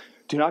commandments.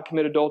 Do not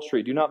commit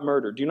adultery. Do not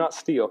murder. Do not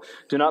steal.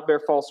 Do not bear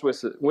false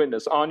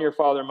witness. Honor your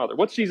father and mother.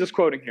 What's Jesus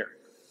quoting here?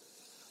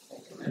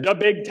 The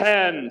Big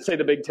Ten. Say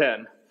the Big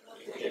Ten.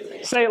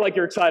 Say it like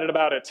you're excited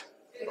about it.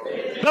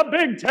 The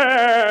Big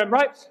Ten,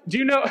 right? Do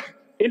you know,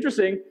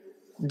 interesting,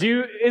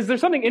 is there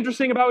something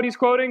interesting about what he's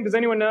quoting? Does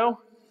anyone know?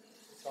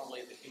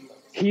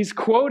 He's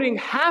quoting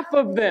half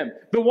of them,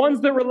 the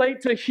ones that relate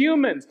to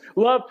humans.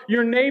 Love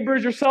your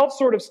neighbors, yourself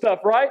sort of stuff,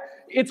 right?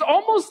 It's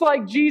almost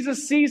like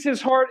Jesus sees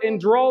his heart and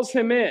draws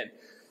him in.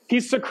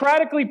 He's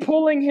Socratically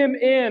pulling him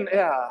in.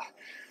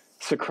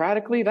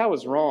 Socratically? That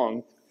was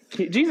wrong.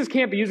 Jesus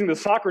can't be using the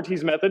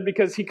Socrates method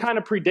because he kind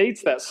of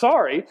predates that.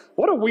 Sorry,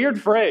 what a weird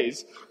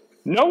phrase.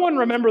 No one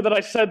remember that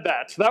I said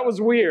that. That was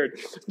weird.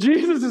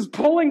 Jesus is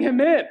pulling him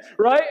in,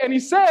 right? And he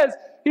says,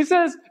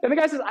 and the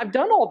guy says, I've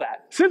done all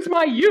that. Since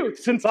my youth,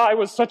 since I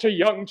was such a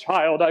young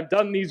child, I've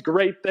done these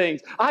great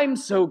things. I'm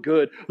so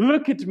good.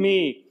 Look at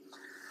me.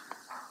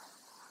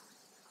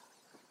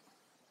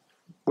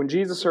 When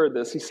Jesus heard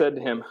this, he said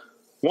to him,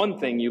 one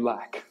thing you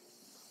lack.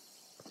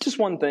 Just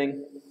one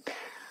thing.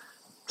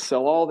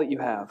 Sell all that you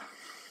have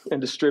and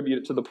distribute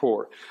it to the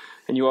poor,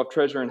 and you will have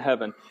treasure in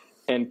heaven.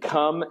 And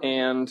come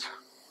and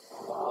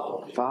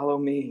follow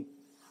me.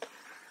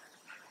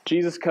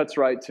 Jesus cuts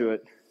right to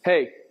it.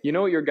 Hey, you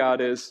know what your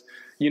God is?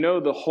 You know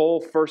the whole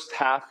first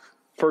 5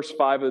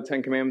 of the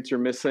 10 Commandments you're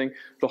missing?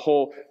 The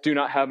whole do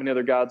not have any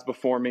other gods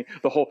before me.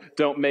 The whole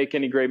don't make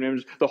any graven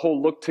images. The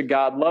whole look to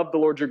God. Love the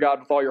Lord your God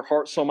with all your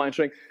heart, soul, mind,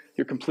 strength.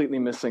 You're completely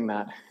missing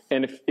that.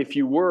 And if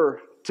you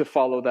were to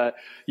follow that,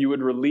 you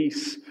would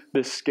release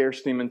this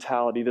scarcity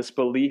mentality, this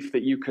belief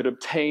that you could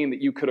obtain,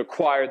 that you could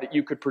acquire, that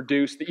you could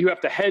produce, that you have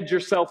to hedge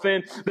yourself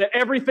in, that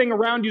everything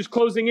around you is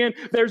closing in.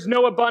 There's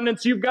no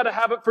abundance. You've got to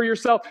have it for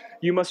yourself.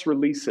 You must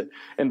release it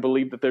and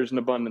believe that there's an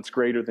abundance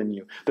greater than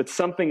you, that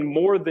something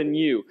more than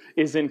you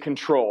is in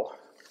control,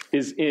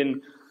 is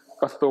in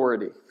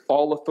authority.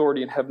 All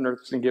authority in heaven and earth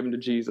has been given to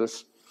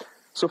Jesus.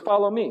 So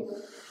follow me.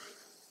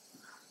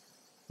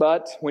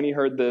 But when he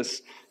heard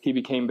this, he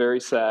became very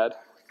sad,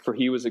 for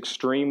he was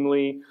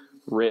extremely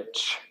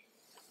rich.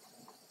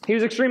 He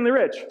was extremely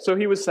rich, so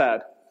he was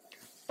sad.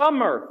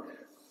 Bummer.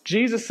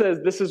 Jesus says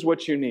this is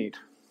what you need.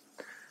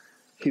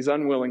 He's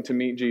unwilling to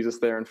meet Jesus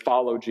there and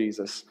follow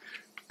Jesus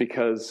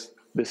because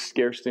this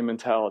scarcity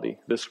mentality,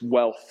 this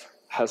wealth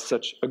has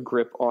such a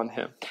grip on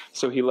him.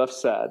 So he left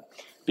sad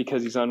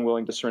because he's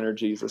unwilling to surrender to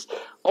Jesus.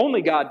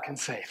 Only God can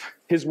save.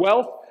 His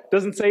wealth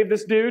doesn't save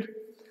this dude.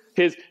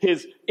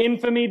 His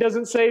infamy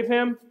doesn't save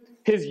him.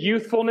 His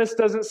youthfulness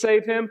doesn't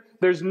save him.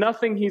 There's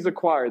nothing he's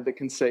acquired that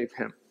can save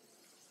him.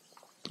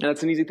 And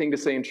that's an easy thing to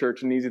say in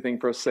church, an easy thing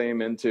for us to say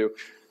amen to.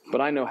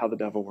 but I know how the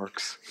devil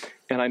works.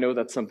 And I know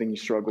that's something you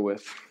struggle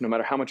with, no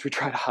matter how much we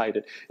try to hide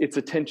it. It's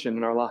a tension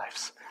in our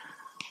lives.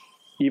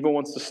 Evil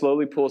wants to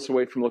slowly pull us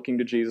away from looking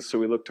to Jesus, so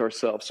we look to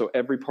ourselves. So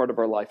every part of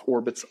our life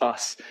orbits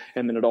us,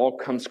 and then it all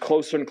comes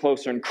closer and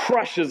closer and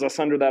crushes us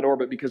under that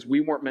orbit because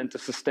we weren't meant to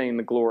sustain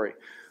the glory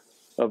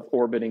of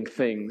orbiting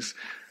things.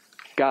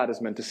 God is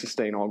meant to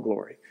sustain all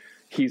glory.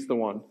 He's the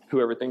one who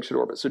everything should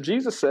orbit. So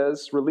Jesus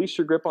says, release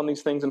your grip on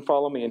these things and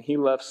follow me, and he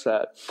left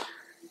sad.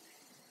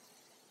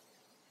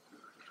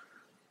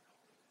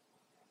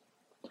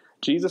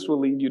 Jesus will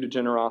lead you to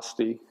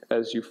generosity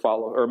as you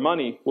follow, or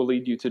money will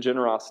lead you to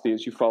generosity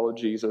as you follow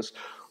Jesus,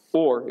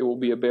 or it will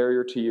be a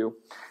barrier to you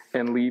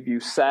and leave you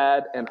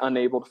sad and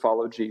unable to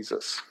follow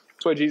Jesus.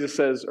 That's why Jesus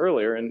says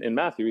earlier in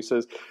Matthew, he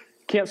says,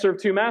 can't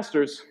serve two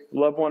masters,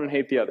 love one and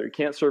hate the other. You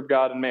can't serve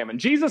God and mammon.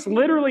 Jesus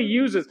literally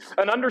uses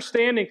an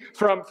understanding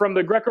from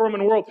the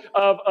Greco-Roman world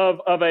of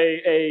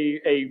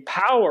a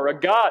power, a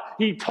God.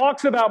 He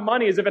talks about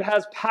money as if it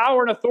has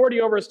power and authority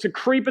over us to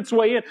creep its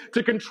way in,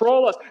 to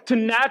control us, to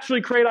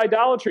naturally create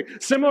idolatry.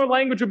 Similar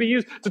language would be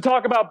used to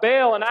talk about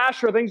Baal and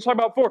Asherah, things to talk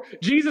about before.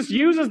 Jesus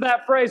uses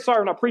that phrase. Sorry,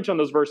 I'm not preaching on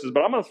those verses,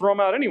 but I'm going to throw them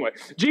out anyway.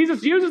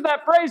 Jesus uses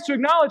that phrase to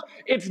acknowledge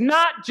it's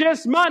not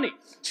just money.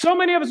 So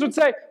many of us would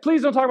say,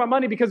 please don't talk about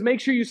money, because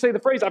make sure you say the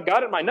phrase, I've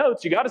got it in my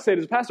notes. You got to say it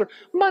as a pastor.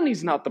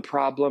 Money's not the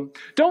problem.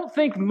 Don't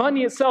think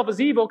money itself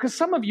is evil, because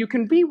some of you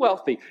can be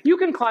wealthy. You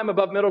can climb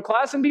above middle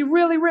class and be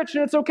really rich,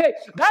 and it's okay.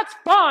 That's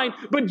fine,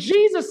 but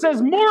Jesus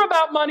says more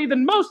about money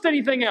than most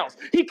anything else.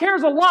 He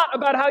cares a lot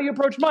about how you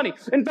approach money.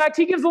 In fact,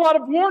 he gives a lot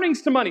of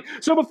warnings to money.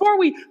 So before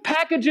we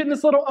package it in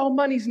this little,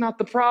 money's not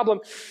the problem,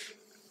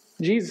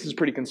 Jesus is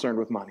pretty concerned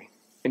with money.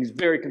 And he's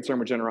very concerned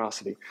with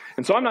generosity.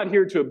 And so I'm not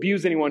here to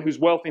abuse anyone who's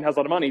wealthy and has a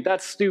lot of money.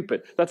 That's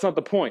stupid. That's not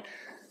the point.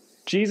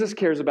 Jesus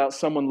cares about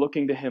someone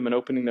looking to him and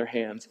opening their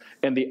hands.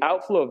 And the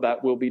outflow of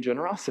that will be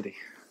generosity.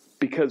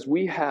 Because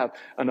we have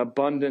an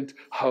abundant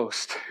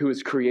host who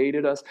has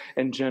created us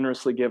and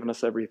generously given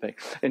us everything.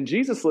 And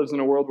Jesus lives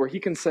in a world where he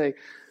can say,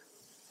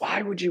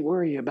 why would you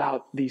worry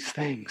about these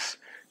things?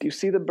 Do you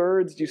see the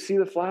birds? Do you see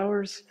the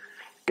flowers?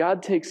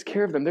 God takes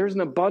care of them. There's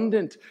an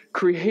abundant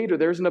creator.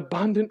 There's an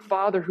abundant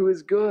Father who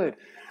is good.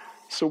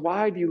 So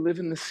why do you live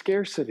in the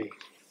scarcity?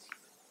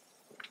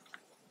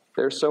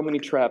 There are so many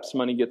traps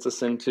money gets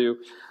us into.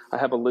 I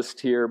have a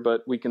list here,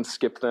 but we can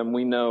skip them.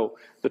 We know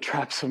the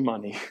traps of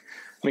money.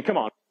 I mean, come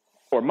on.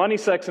 Or money,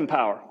 sex, and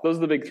power. Those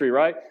are the big three,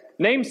 right?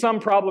 Name some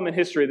problem in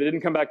history that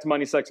didn't come back to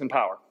money, sex, and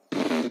power.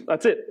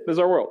 That's it. This is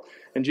our world.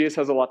 And Jesus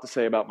has a lot to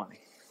say about money.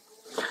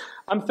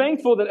 I'm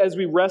thankful that as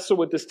we wrestle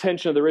with this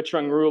tension of the rich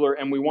young ruler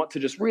and we want to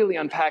just really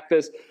unpack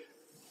this,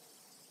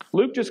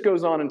 Luke just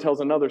goes on and tells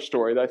another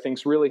story that I think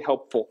is really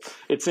helpful.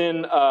 It's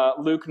in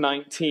Luke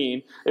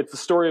 19. It's the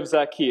story of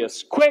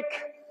Zacchaeus. Quick!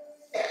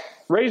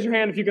 Raise your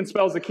hand if you can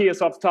spell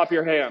Zacchaeus off the top of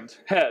your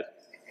head.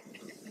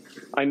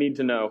 I need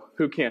to know.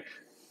 Who can?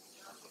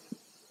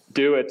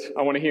 Do it.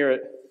 I want to hear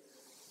it.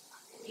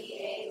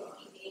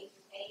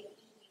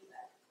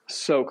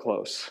 So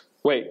close.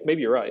 Wait,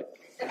 maybe you're right.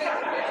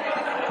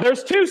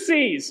 There's two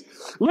C's.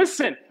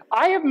 Listen,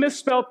 I have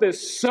misspelt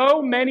this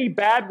so many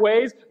bad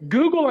ways.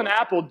 Google and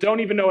Apple don't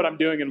even know what I'm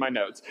doing in my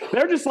notes.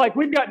 They're just like,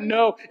 we've got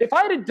no... If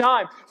I had a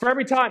dime for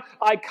every time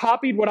I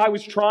copied what I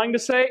was trying to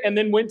say and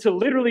then went to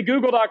literally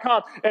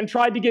google.com and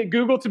tried to get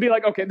Google to be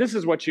like, okay, this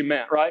is what you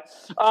meant, right?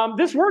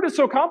 This word is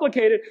so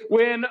complicated.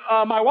 When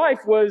my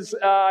wife was,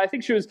 I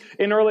think she was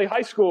in early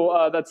high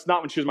school. That's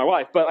not when she was my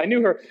wife, but I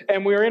knew her.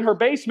 And we were in her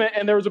basement,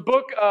 and there was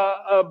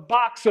a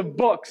box of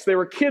books. They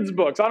were kids'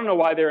 books. I don't know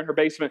why they were in her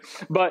basement.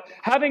 But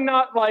having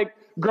not,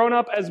 grown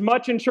up as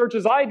much in church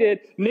as I did,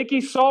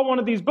 Nikki saw one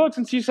of these books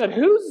and she said,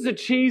 who's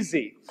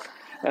Zaccheezy?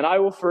 And I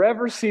will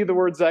forever see the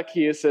word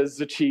Zacchaeus as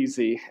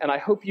Zaccheezy, and I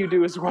hope you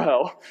do as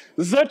well.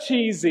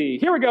 Zaccheezy.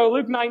 Here we go,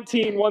 Luke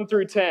 19, 1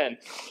 through 10.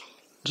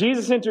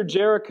 Jesus entered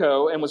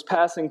Jericho and was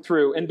passing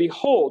through, and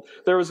behold,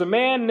 there was a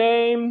man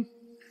named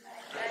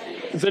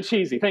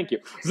Zaccheezy. Thank you.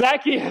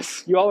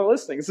 Zacchaeus. You all are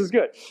listening. This is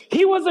good.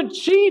 He was a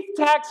chief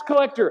tax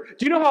collector.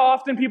 Do you know how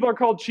often people are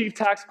called chief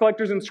tax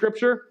collectors in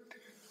Scripture?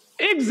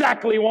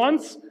 Exactly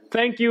once.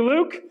 Thank you,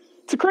 Luke.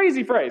 It's a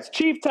crazy phrase.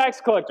 Chief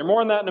tax collector.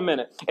 More on that in a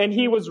minute. And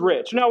he was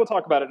rich. Now we'll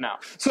talk about it now.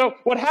 So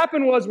what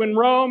happened was when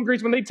Rome,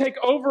 Greece, when they take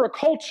over a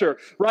culture,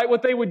 right,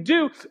 what they would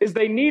do is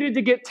they needed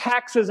to get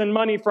taxes and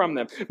money from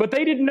them. But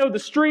they didn't know the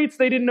streets,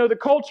 they didn't know the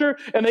culture,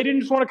 and they didn't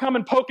just want to come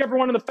and poke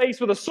everyone in the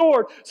face with a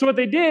sword. So what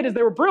they did is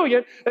they were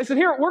brilliant. They said,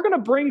 here, we're going to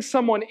bring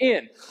someone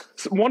in.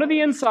 One of the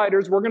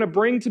insiders we're going to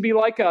bring to be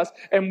like us,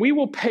 and we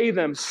will pay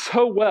them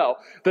so well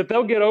that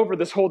they'll get over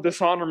this whole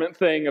dishonorment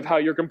thing of how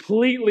you're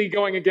completely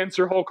going against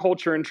your whole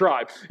culture and tribe.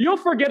 tribe. You'll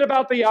forget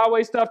about the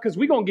Yahweh stuff because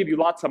we're going to give you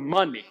lots of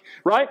money,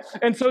 right?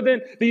 And so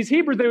then these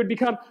Hebrews, they would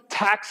become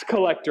tax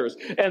collectors,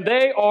 and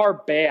they are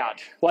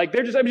bad. Like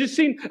I'm just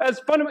seeing as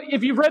fundamental,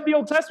 if you've read the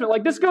Old Testament,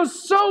 like this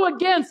goes so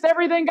against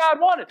everything God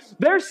wanted.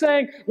 They're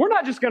saying, we're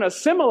not just going to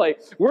assimilate,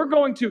 we're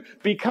going to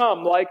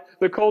become like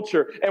the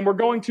culture, and we're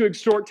going to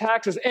extort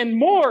taxes. And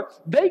more,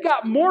 they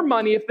got more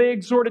money if they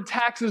extorted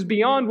taxes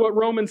beyond what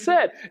Romans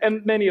said.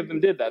 And many of them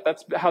did that.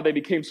 That's how they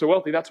became so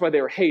wealthy. That's why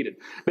they were hated.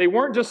 They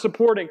weren't just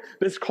supporting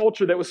this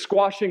culture that was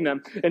squashing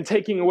them and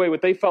taking away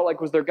what they felt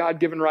like was their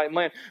God-given right and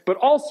land, but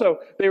also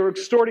they were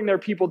extorting their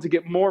people to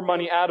get more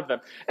money out of them.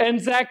 And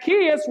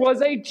Zacchaeus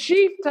was a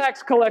chief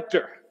tax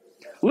collector.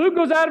 Luke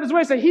goes out of his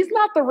way to say he's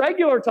not the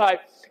regular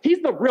type.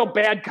 He's the real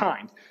bad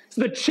kind. He's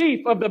the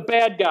chief of the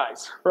bad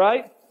guys,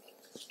 right?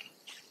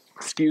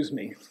 Excuse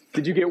me.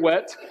 Did you get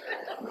wet?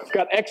 I've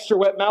got extra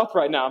wet mouth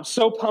right now. I'm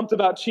so pumped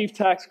about chief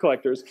tax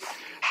collectors.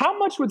 How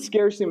much would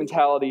scarcity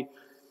mentality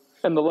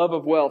and the love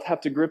of wealth have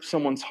to grip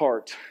someone's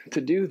heart to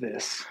do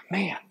this?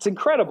 Man, it's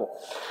incredible.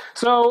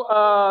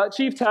 So,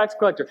 chief tax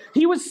collector.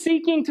 He was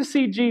seeking to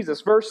see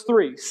Jesus. Verse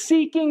 3.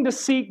 Seeking to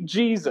seek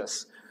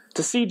Jesus.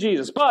 To see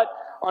Jesus. But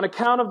on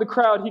account of the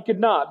crowd, he could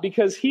not,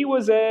 because he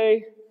was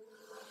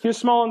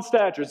small in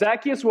stature.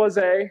 Zacchaeus was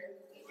a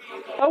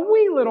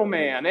wee little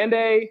man, and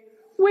a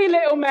wee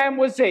little man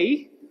was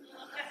he.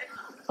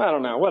 I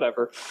don't know,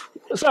 whatever.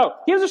 So,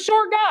 he was a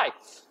short guy.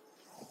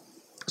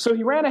 So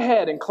he ran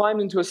ahead and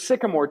climbed into a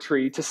sycamore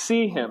tree to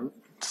see him.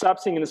 Stop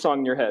singing the song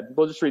in your head.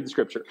 We'll just read the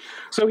scripture.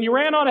 So he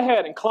ran on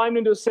ahead and climbed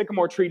into a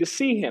sycamore tree to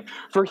see him,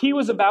 for he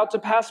was about to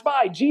pass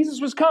by.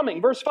 Jesus was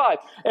coming. Verse 5.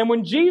 And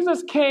when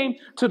Jesus came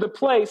to the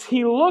place,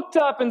 he looked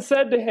up and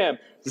said to him,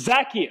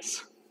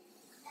 Zacchaeus,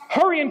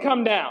 hurry and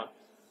come down,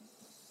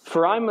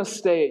 for I must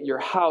stay at your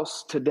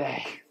house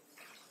today.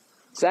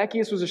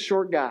 Zacchaeus was a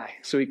short guy,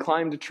 so he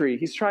climbed a tree.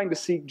 He's trying to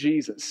seek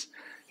Jesus.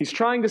 He's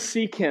trying to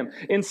seek him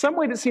in some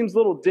way that seems a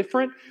little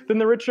different than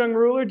the rich young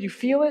ruler. Do you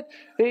feel it?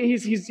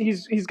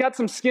 He's got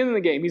some skin in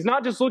the game. He's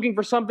not just looking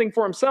for something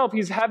for himself.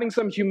 He's having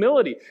some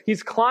humility.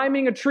 He's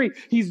climbing a tree.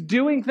 He's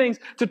doing things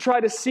to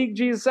try to seek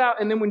Jesus out.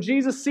 And then when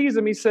Jesus sees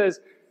him, he says,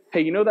 hey,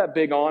 you know that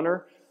big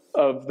honor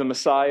of the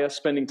Messiah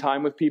spending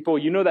time with people?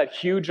 You know that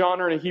huge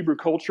honor in a Hebrew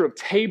culture of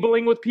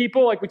tabling with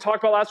people, like we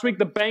talked about last week,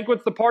 the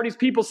banquets, the parties,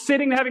 people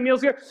sitting and having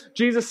meals here?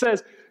 Jesus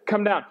says,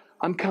 come down.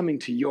 I'm coming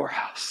to your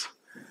house.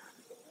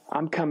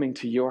 I'm coming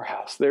to your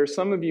house. There are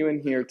some of you in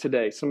here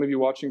today, some of you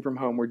watching from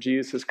home, where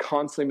Jesus has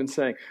constantly been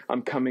saying,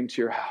 I'm coming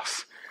to your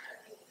house.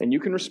 And you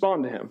can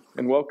respond to him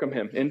and welcome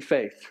him in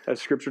faith, as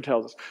Scripture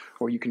tells us.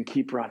 Or you can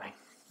keep running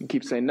and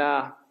keep saying,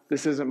 nah,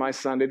 this isn't my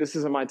Sunday. This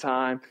isn't my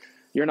time.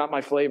 You're not my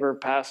flavor,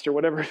 pastor,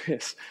 whatever it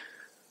is.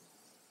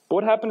 But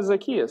what happened to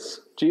Zacchaeus?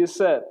 Jesus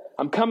said,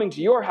 I'm coming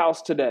to your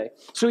house today.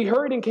 So he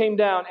hurried and came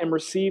down and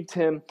received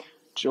him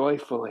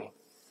joyfully.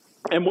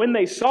 And when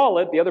they saw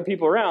it, the other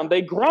people around,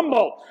 they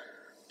grumbled.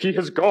 He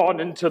has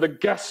gone into the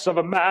guests of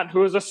a man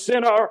who is a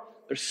sinner.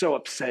 They're so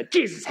upset.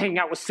 Jesus hanging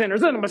out with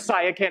sinners. And the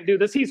Messiah can't do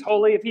this. He's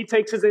holy. If he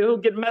takes his, he'll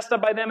get messed up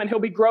by them and he'll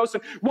be gross.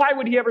 And why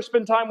would he ever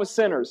spend time with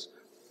sinners?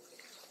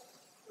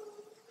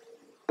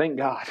 Thank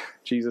God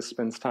Jesus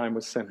spends time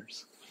with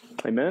sinners.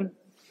 Amen?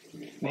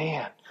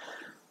 Man.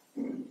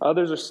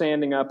 Others are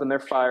standing up and they're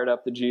fired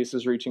up that Jesus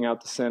is reaching out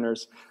to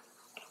sinners.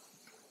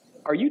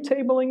 Are you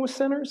tabling with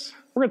sinners?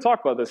 We're going to talk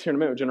about this here in a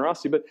minute with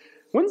generosity, but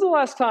when's the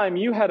last time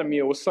you had a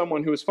meal with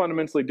someone who was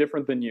fundamentally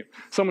different than you?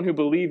 Someone who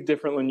believed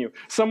different than you?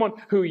 Someone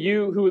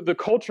who the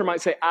culture might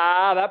say,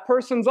 that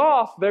person's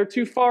off. They're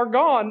too far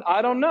gone.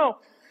 I don't know.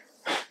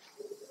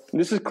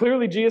 This is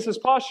clearly Jesus'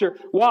 posture.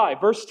 Why?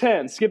 Verse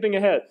 10, skipping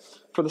ahead.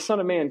 For the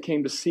Son of Man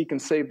came to seek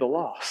and save the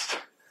lost.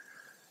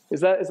 Is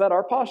that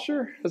our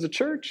posture as a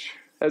church?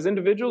 As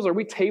individuals? Are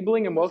we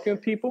tabling and welcoming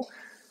people?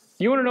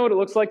 You want to know what it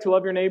looks like to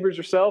love your neighbors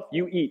yourself?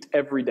 You eat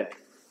every day.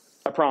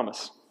 I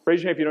promise.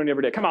 Raise your hand if you don't eat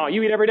every day. Come on,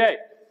 you eat every day.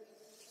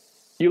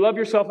 You love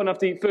yourself enough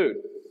to eat food.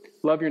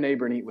 Love your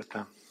neighbor and eat with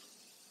them.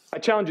 I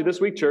challenge you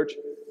this week, church.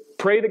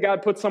 Pray that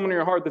God puts someone in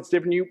your heart that's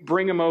different than you.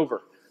 Bring them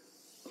over.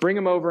 Bring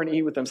them over and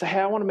eat with them. Say,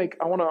 hey, I want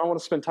to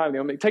spend time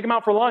with you. Take them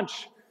out for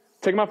lunch.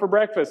 Take them out for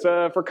breakfast,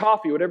 for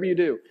coffee, whatever you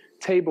do.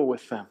 Table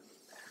with them.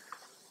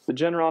 The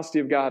generosity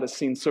of God is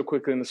seen so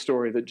quickly in the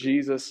story that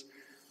Jesus,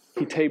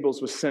 he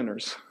tables with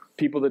sinners,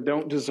 people that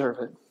don't deserve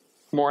it.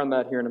 More on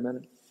that here in a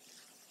minute.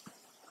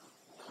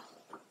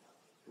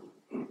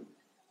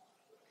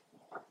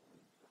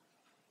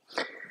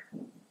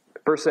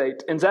 Verse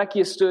 8, and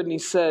Zacchaeus stood and he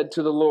said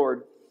to the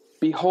Lord,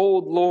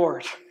 behold,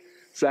 Lord.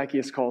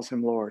 Zacchaeus calls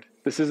him Lord.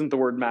 This isn't the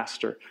word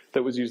master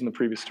that was used in the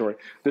previous story.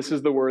 This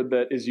is the word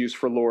that is used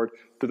for Lord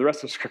through the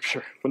rest of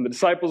Scripture. When the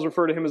disciples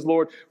refer to him as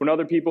Lord, when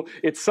other people,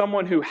 it's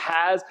someone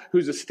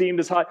who's esteemed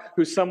as high,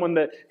 who's someone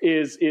that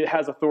it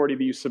has authority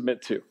that you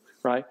submit to,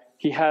 right?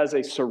 He has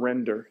a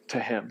surrender to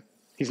him.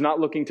 He's not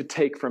looking to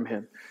take from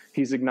him.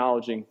 He's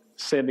acknowledging,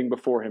 standing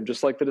before him,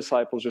 just like the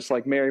disciples, just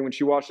like Mary when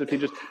she washed his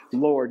feet, just,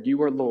 Lord,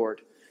 you are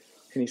Lord.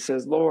 And he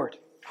says, Lord,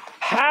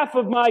 half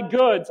of my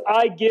goods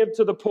I give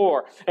to the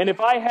poor. And if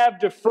I have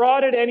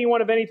defrauded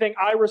anyone of anything,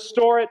 I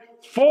restore it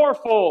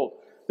fourfold.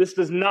 this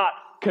does not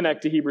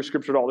connect to Hebrew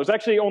scripture at all. There's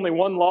actually only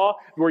one law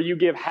where you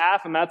give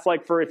half, and that's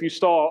like for if you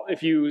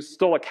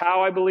stole a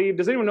cow, I believe.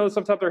 Does anyone know this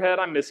off the top of their head?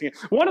 I'm missing it.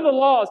 One of the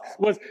laws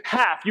was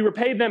half. You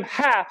repaid them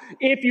half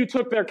if you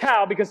took their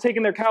cow, because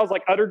taking their cow is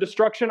like utter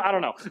destruction. I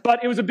don't know.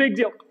 But it was a big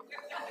deal.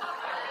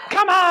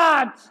 Come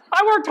on!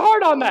 I worked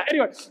hard on that.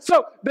 Anyway,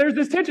 so there's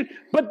this tension.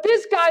 But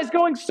this guy's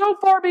going so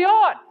far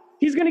beyond.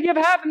 He's going to give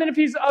half, and then if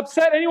he's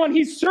upset anyone,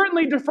 he's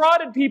certainly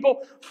defrauded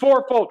people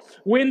fourfold.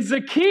 When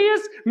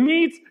Zacchaeus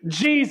meets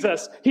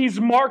Jesus,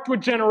 he's marked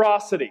with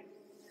generosity.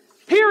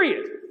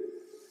 Period.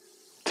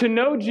 To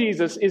know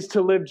Jesus is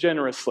to live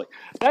generously.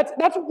 That's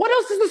what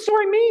else does the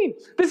story mean?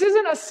 This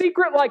isn't a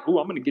secret like, I'm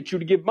going to get you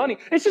to give money.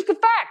 It's just the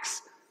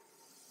facts.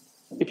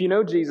 If you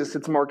know Jesus,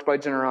 it's marked by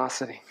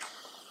generosity.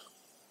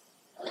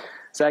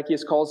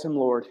 Zacchaeus calls him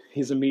Lord.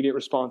 His immediate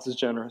response is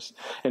generous.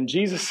 And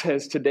Jesus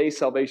says, today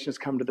salvation has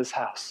come to this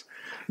house.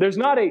 There's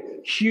not a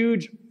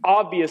huge,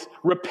 obvious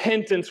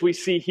repentance we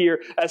see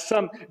here as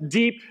some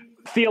deep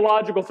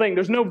theological thing.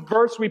 There's no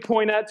verse we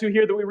point at to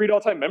here that we read all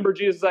the time. Remember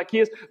Jesus,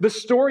 Zacchaeus? The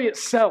story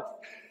itself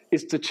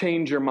is to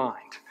change your mind.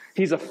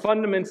 He's a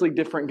fundamentally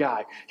different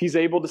guy. He's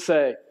able to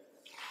say,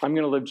 I'm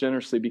going to live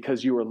generously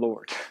because you are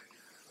Lord.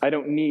 I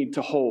don't need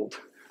to hold.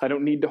 I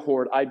don't need to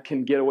hoard. I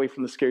can get away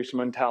from the scarcity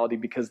mentality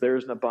because there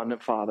is an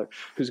abundant Father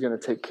who's going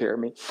to take care of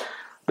me.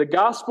 The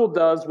gospel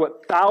does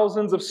what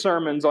thousands of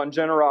sermons on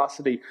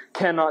generosity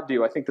cannot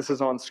do. I think this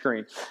is on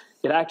screen.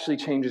 It actually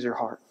changes your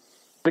heart.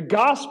 The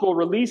gospel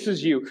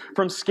releases you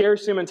from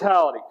scarcity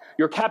mentality,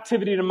 your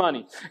captivity to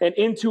money, and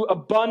into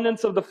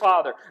abundance of the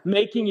Father,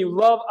 making you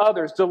love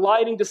others,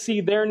 delighting to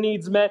see their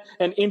needs met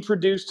and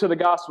introduced to the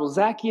gospel.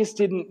 Zacchaeus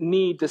didn't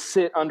need to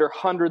sit under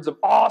hundreds of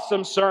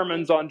awesome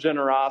sermons on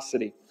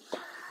generosity.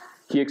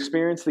 He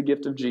experienced the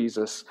gift of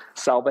Jesus,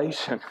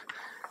 salvation,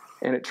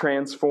 and it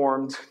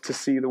transformed him to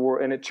see the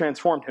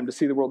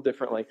world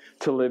differently,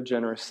 to live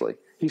generously.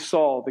 He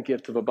saw the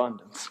gift of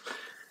abundance.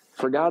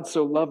 For God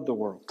so loved the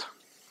world,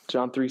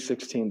 John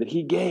 3:16, that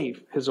he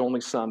gave his only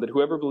Son, that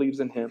whoever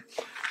believes in him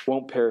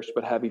won't perish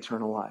but have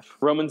eternal life.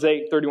 Romans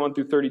 8:31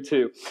 through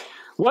 32.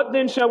 What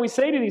then shall we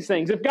say to these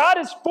things? If God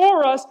is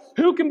for us,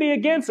 who can be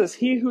against us?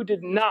 He who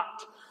did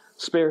not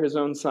spare his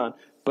own Son,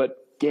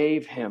 but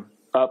gave him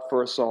up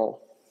for us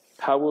all,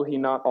 how will he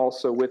not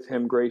also with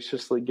him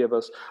graciously give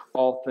us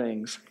all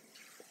things?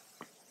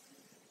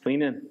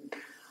 Lean in.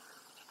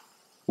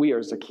 We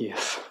are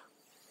Zacchaeus.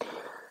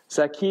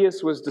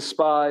 Zacchaeus was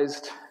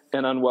despised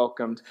and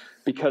unwelcomed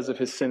because of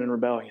his sin and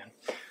rebellion.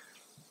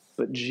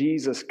 But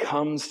Jesus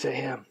comes to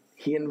him.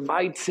 He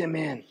invites him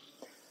in.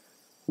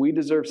 We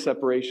deserve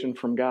separation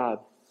from God.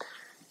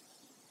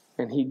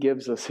 And he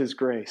gives us his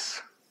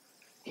grace.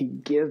 He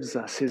gives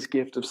us his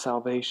gift of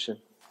salvation.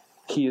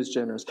 He is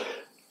generous.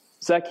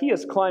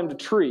 Zacchaeus climbed a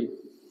tree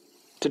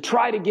to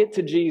try to get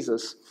to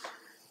Jesus.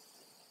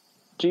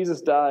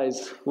 Jesus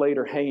dies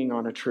later hanging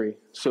on a tree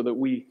so that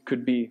we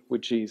could be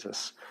with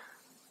Jesus.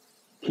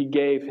 He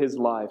gave his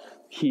life.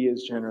 He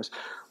is generous.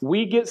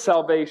 We get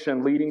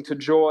salvation leading to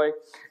joy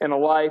and a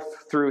life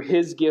through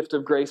his gift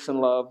of grace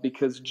and love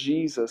because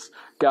Jesus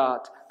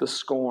got the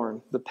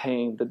scorn, the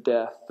pain, the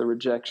death, the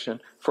rejection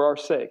for our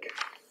sake.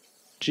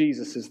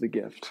 Jesus is the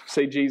gift.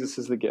 Say, Jesus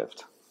is the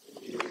gift.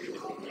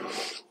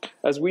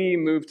 As we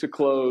move to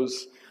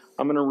close,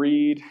 I'm going to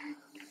read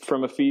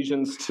from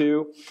Ephesians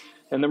 2,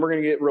 and then we're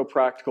going to get real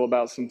practical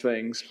about some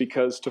things,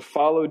 because to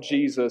follow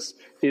Jesus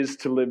is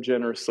to live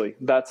generously.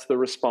 That's the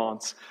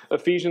response.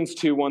 Ephesians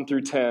 2, 1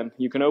 through 10.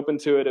 You can open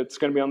to it. It's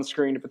going to be on the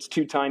screen. If it's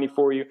too tiny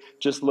for you,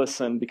 just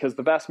listen, because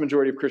the vast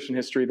majority of Christian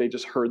history, they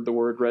just heard the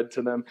word read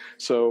to them.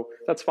 So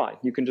that's fine.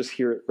 You can just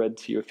hear it read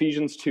to you.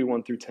 Ephesians 2,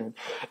 1 through 10.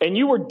 And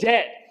you were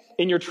dead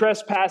in your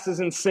trespasses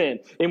and sin,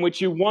 in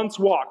which you once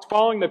walked,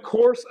 following the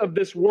course of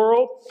this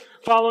world,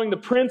 following the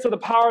prince of the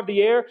power of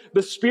the air,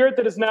 the spirit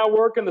that is now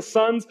working, the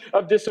sons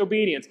of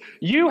disobedience.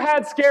 You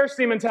had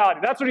scarcity mentality.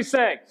 That's what he's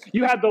saying.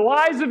 You had the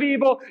lies of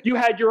evil. You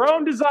had your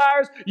own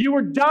desires. You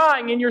were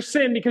dying in your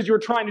sin because you were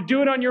trying to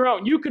do it on your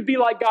own. You could be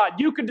like God.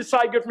 You could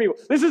decide good from evil.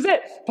 This is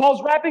it.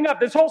 Paul's wrapping up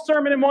this whole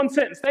sermon in one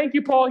sentence. Thank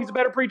you, Paul. He's a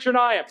better preacher than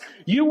I am.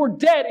 You were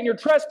dead in your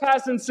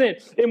trespass and sin,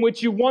 in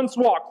which you once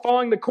walked,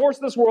 following the course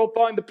of this world,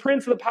 following the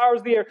prince of the powers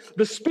of the air,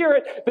 the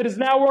spirit that is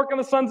now working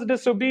the sons of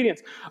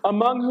disobedience,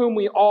 among whom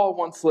we all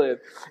once lived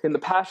in the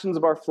passions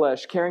of our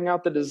flesh, carrying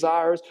out the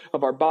desires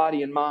of our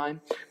body and mind.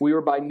 We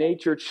were by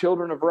nature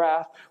children of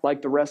wrath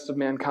like the rest of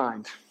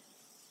mankind.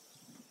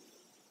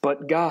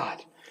 But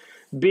God,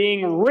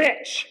 being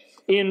rich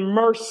in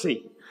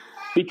mercy,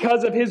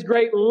 because of his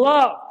great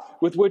love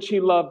with which he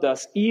loved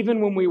us,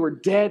 even when we were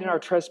dead in our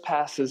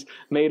trespasses,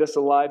 made us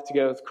alive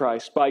together with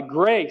Christ. By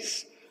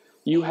grace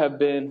you have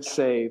been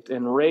saved,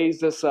 and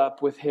raised us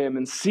up with him,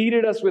 and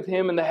seated us with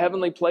him in the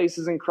heavenly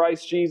places in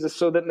Christ Jesus,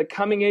 so that in the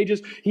coming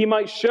ages he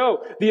might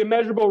show the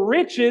immeasurable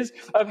riches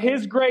of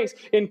his grace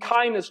in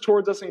kindness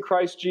towards us in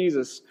Christ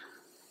Jesus.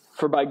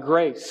 For by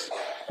grace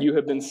you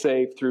have been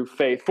saved through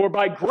faith. For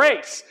by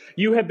grace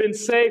you have been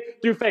saved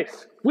through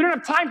faith. We don't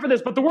have time for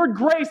this, but the word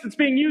grace that's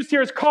being used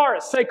here is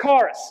charis. Say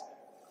charis.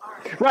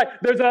 Right,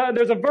 there's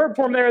a verb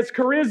form there, it's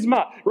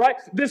charisma, right?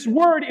 This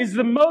word is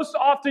the most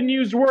often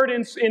used word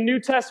in New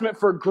Testament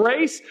for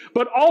grace,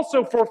 but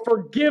also for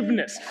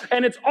forgiveness.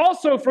 And it's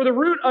also for the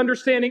root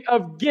understanding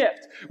of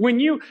gift. When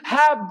you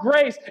have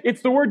grace,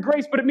 it's the word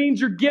grace, but it means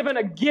you're given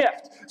a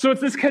gift. So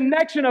it's this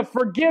connection of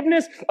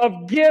forgiveness,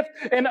 of gift,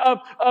 and of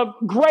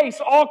grace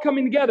all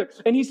coming together.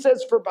 And he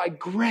says, for by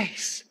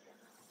grace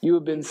you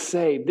have been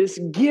saved. This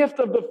gift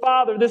of the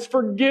Father, this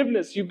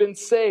forgiveness, you've been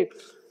saved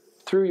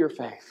through your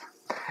faith.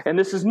 And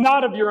this is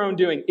not of your own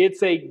doing.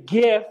 It's a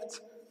gift,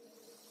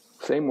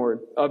 same word,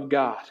 of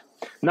God.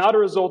 Not a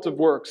result of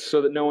works,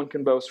 so that no one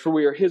can boast. For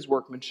we are his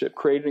workmanship,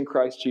 created in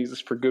Christ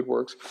Jesus for good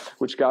works,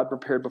 which God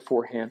prepared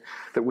beforehand,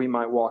 that we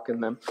might walk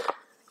in them.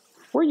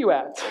 Where are you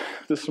at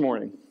this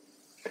morning?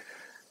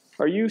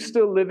 Are you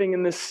still living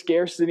in this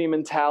scarcity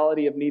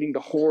mentality of needing to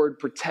hoard,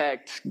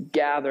 protect,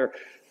 gather,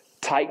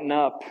 tighten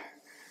up?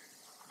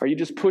 Are you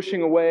just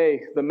pushing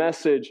away the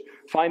message,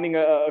 finding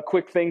a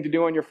quick thing to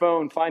do on your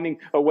phone, finding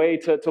a way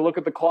to look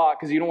at the clock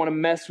because you don't want to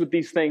mess with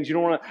these things? You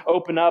don't want to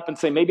open up and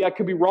say, maybe I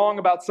could be wrong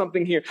about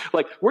something here.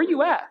 Like, where are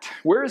you at?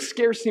 Where is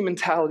scarcity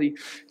mentality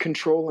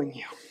controlling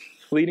you,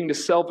 leading to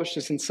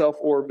selfishness and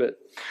self-orbit?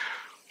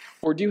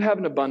 Or do you have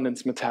an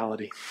abundance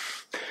mentality,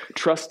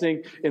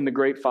 trusting in the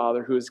great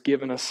Father who has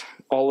given us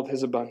all of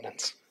his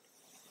abundance?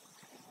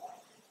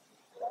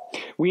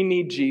 We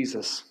need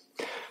Jesus.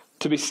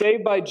 To be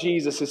saved by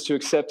Jesus is to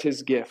accept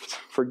his gift,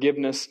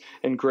 forgiveness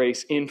and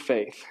grace in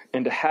faith.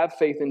 And to have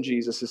faith in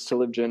Jesus is to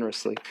live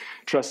generously,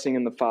 trusting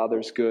in the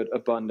Father's good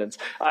abundance.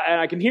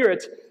 And I can hear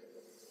it.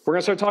 We're going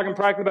to start talking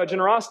practically about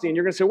generosity. And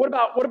you're going to say, what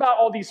about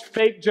all these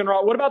fake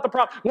generosity? What about the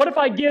problem? What if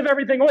I give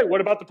everything away? What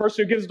about the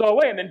person who gives it all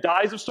away and then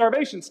dies of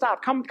starvation?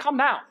 Stop. Come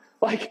down.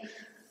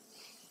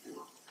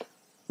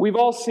 We've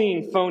all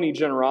seen phony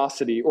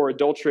generosity or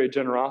adulterated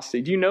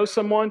generosity. Do you know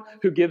someone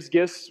who gives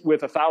gifts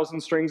with 1,000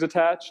 strings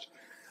attached?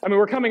 I mean,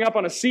 we're coming up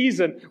on a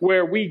season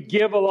where we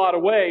give a lot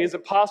away. Is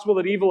it possible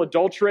that evil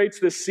adulterates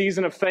this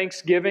season of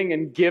thanksgiving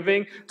and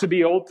giving to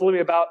be ultimately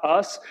about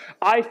us?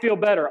 I feel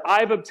better.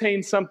 I've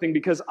obtained something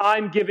because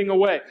I'm giving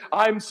away.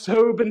 I'm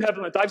so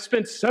benevolent. I've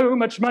spent so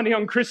much money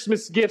on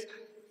Christmas gifts.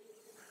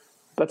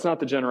 That's not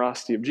the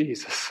generosity of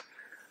Jesus.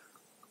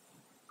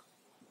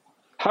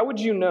 How would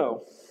you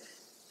know?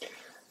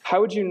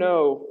 How would you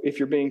know if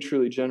you're being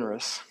truly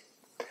generous?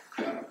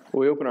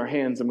 We open our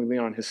hands and we lean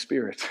on his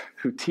Spirit,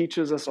 who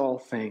teaches us all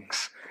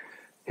things.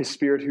 His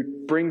Spirit who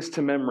brings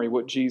to memory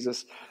what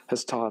Jesus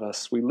has taught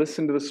us. We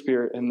listen to the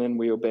Spirit and then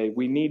we obey.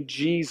 We need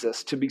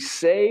Jesus. To be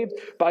saved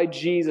by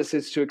Jesus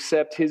is to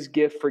accept his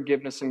gift,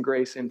 forgiveness, and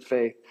grace in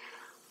faith.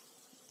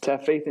 To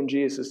have faith in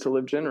Jesus is to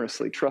live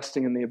generously,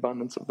 trusting in the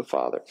abundance of the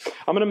Father.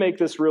 I'm going to make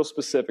this real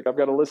specific. I've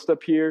got a list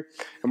up here,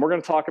 and we're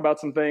going to talk about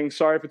some things.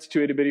 Sorry if it's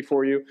too itty-bitty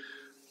for you.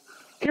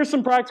 Here's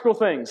some practical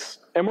things,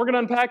 and we're going to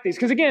unpack these.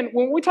 Because again,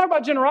 when we talk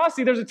about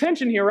generosity, there's a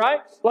tension here, right?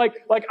 Like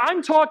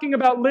I'm talking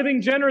about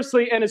living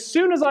generously, and as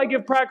soon as I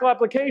give practical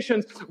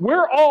applications,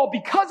 we're all,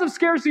 because of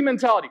scarcity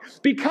mentality,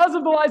 because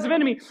of the lies of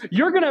enemy,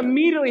 you're going to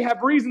immediately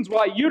have reasons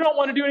why you don't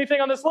want to do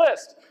anything on this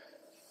list.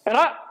 And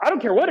I don't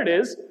care what it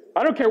is.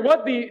 I don't care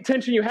what the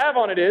tension you have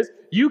on it is.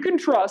 You can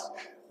trust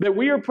that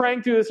we are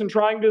praying through this and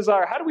trying to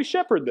desire, how do we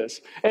shepherd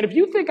this? And if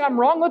you think I'm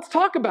wrong, let's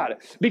talk about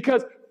it.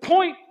 Because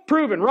point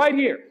proven right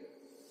here.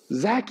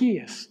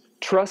 Zacchaeus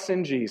trusts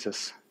in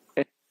Jesus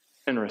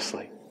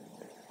generously.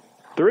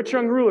 The rich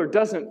young ruler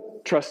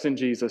doesn't trust in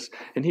Jesus,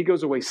 and he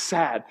goes away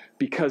sad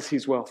because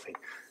he's wealthy.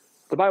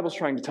 The Bible's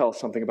trying to tell us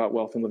something about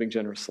wealth and living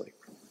generously.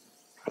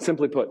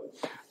 Simply put,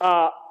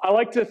 I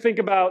like to think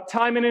about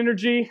time and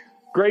energy,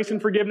 grace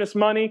and forgiveness,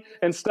 money,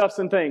 and stuffs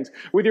and things.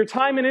 With your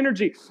time and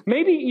energy,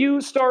 maybe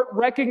you start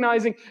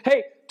recognizing,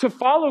 hey, to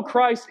follow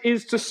Christ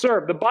is to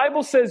serve. The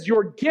Bible says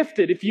you're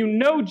gifted. If you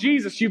know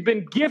Jesus, you've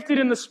been gifted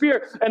in the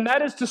Spirit, and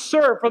that is to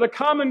serve for the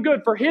common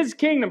good, for his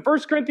kingdom. 1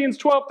 Corinthians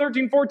 12,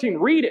 13, 14.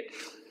 Read it.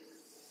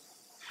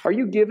 Are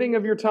you giving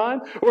of your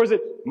time? Or is it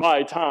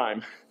my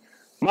time,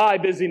 my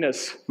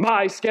busyness,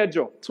 my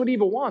schedule? That's what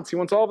evil wants. He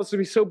wants all of us to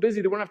be so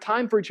busy that we don't have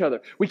time for each other.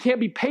 We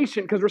can't be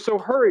patient because we're so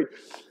hurried.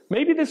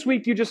 Maybe this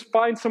week you just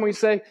find someone you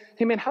say,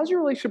 hey man, how's your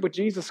relationship with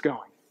Jesus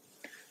going?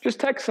 Just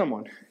text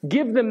someone.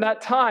 Give them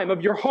that time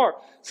of your heart.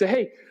 Say,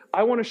 hey,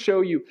 I want to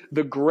show you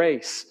the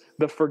grace,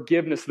 the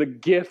forgiveness, the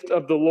gift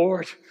of the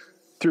Lord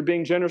through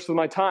being generous with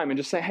my time. And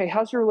just say, hey,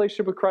 how's your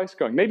relationship with Christ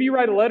going? Maybe you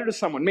write a letter to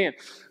someone. Man,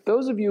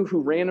 those of you who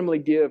randomly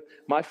give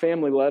my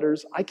family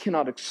letters, I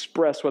cannot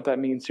express what that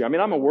means to you. I mean,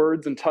 I'm a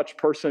words and touch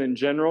person in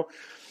general,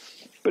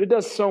 but it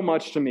does so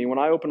much to me when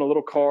I open a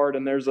little card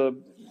and there's a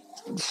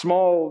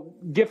small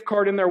gift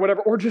card in there,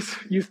 whatever, or just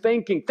you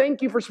thank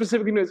you for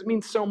specifically doing this. It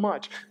means so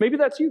much. Maybe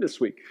that's you this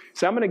week.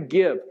 Say, I'm going to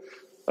give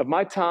of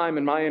my time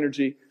and my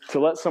energy to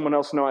let someone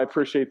else know I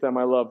appreciate them,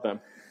 I love them.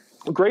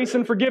 Grace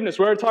and forgiveness.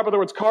 We already talked about the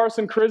words charis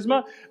and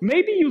charisma.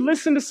 Maybe you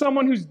listen to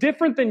someone who's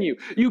different than you.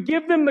 You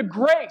give them the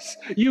grace.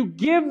 You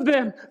give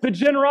them the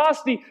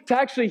generosity to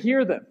actually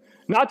hear them.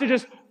 Not to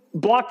just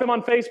block them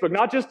on Facebook,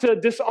 not just to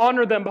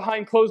dishonor them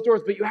behind closed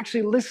doors, but you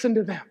actually listen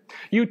to them.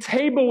 You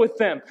table with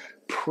them.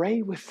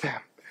 Pray with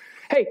them.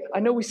 Hey, I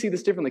know we see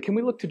this differently. Can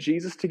we look to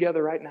Jesus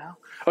together right now?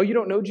 Oh, you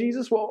don't know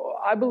Jesus? Well,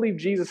 I believe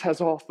Jesus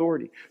has all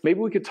authority. Maybe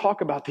we could talk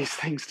about these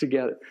things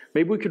together.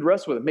 Maybe we could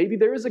wrestle with it. Maybe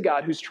there is a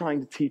God who's trying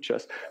to teach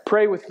us.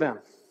 Pray with them.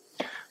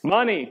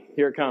 Money,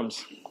 here it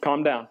comes.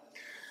 Calm down.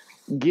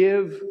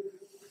 Give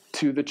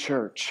to the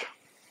church.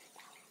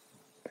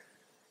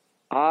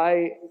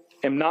 I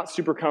am not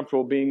super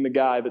comfortable being the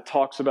guy that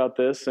talks about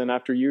this, and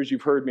after years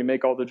you've heard me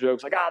make all the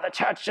jokes like, the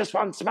church just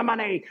wants my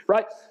money,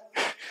 right?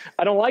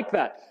 I don't like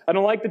that. I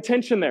don't like the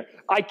tension there.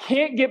 I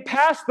can't get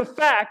past the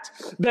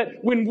fact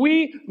that when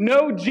we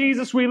know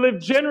Jesus, we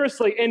live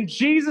generously, and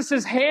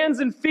Jesus' hands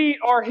and feet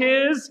are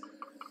his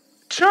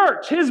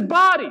church, his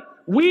body.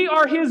 We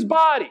are his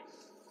body.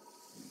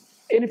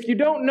 And if you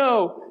don't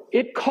know,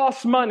 it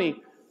costs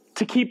money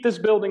to keep this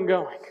building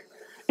going.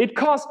 It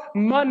costs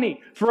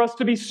money for us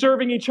to be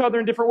serving each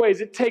other in different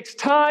ways. It takes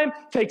time,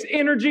 takes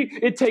energy,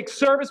 it takes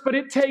service, but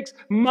it takes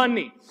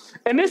money.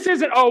 And this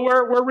isn't,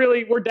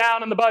 we're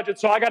down in the budget,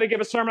 so I got to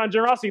give a sermon on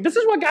generosity. This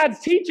is what God's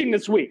teaching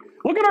this week.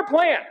 Look at our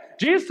plan.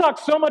 Jesus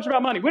talks so much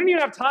about money. We don't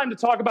even have time to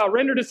talk about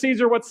render to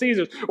Caesar what's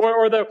Caesar's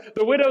or the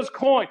widow's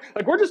coin.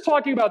 Like, we're just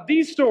talking about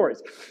these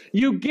stories.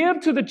 You give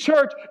to the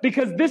church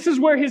because this is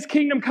where his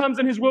kingdom comes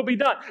and his will be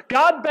done.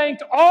 God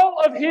banked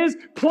all of his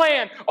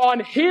plan on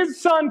his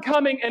son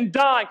coming and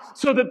dying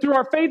so that through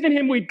our faith in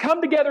him, we'd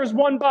come together as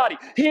one body,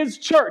 his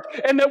church,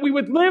 and that we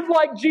would live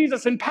like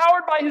Jesus,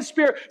 empowered by his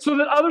Spirit so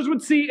that others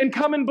would see and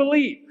come and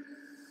believe.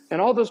 And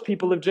all those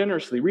people live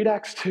generously. Read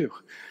Acts 2.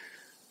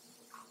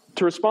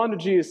 To respond to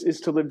Jesus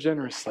is to live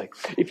generously.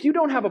 If you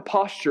don't have a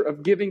posture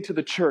of giving to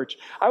the church,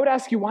 I would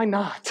ask you, why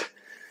not?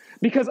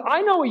 Because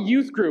I know a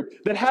youth group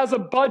that has a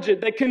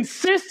budget that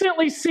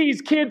consistently sees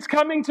kids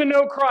coming to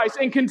know Christ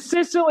and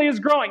consistently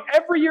is growing.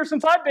 Every year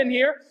since I've been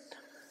here,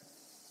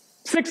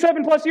 6,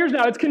 7+ years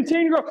now, it's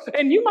continuing to grow.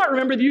 And you might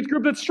remember the youth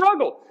group that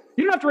struggled.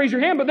 You don't have to raise your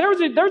hand, but there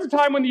was a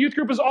time when the youth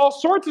group was all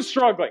sorts of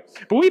struggling.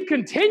 But we've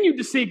continued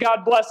to see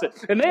God bless it.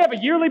 And they have a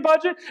yearly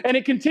budget, and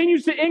it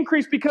continues to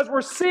increase because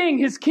we're seeing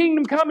his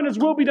kingdom come and his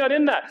will be done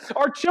in that.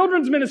 Our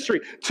children's ministry,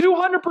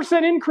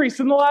 200% increase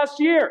in the last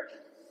year.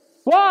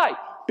 Why?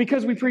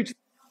 Because we preach.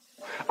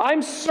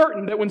 I'm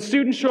certain that when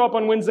students show up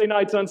on Wednesday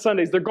nights and on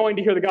Sundays, they're going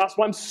to hear the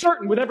gospel. I'm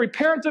certain with every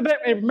parent event,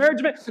 every marriage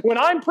event, when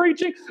I'm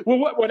preaching,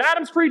 when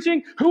Adam's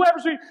preaching,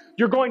 whoever's preaching,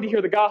 you're going to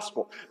hear the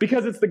gospel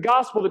because it's the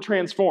gospel that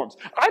transforms.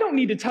 I don't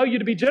need to tell you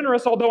to be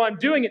generous, although I'm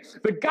doing it.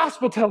 The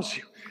gospel tells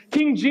you.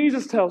 King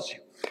Jesus tells you.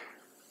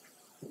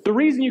 The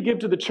reason you give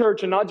to the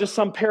church and not just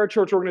some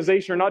parachurch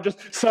organization or not just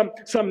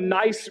some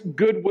nice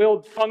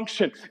goodwill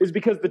function is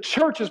because the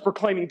church is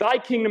proclaiming, thy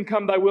kingdom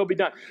come, thy will be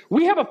done.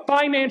 We have a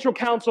financial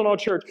council in our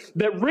church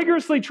that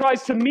rigorously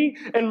tries to meet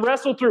and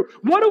wrestle through.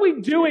 What are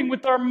we doing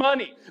with our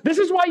money? This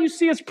is why you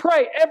see us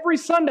pray every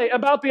Sunday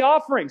about the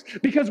offerings,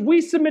 because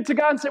we submit to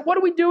God and say, what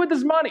do we do with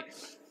this money?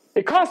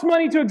 It costs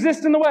money to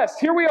exist in the West.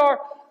 Here we are.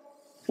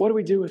 What do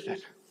we do with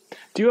it?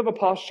 Do you have a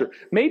posture?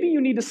 Maybe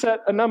you need to set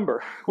a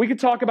number. We could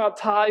talk about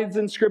tithes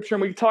in Scripture,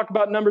 and we could talk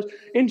about numbers.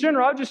 In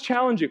general, I'll just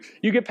challenge you.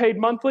 You get paid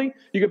monthly.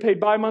 You get paid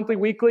bi-monthly,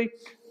 weekly.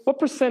 What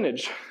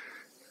percentage?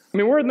 I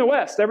mean, we're in the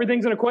West.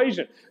 Everything's an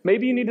equation.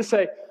 Maybe you need to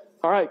say,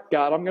 all right,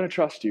 God, I'm going to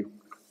trust you.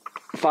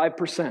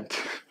 5%.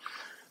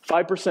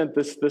 5%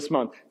 this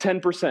month.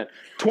 10%.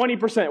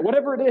 20%.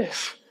 Whatever it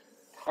is.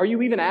 Are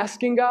you even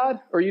asking God?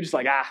 Or are you just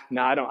like,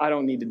 no, I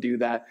don't need to do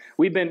that.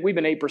 We've been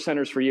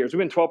 8%ers for years. We've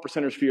been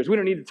 12%ers for years. We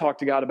don't need to talk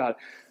to God about it.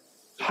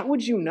 How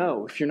would you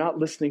know if you're not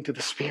listening to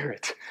the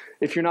Spirit?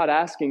 If you're not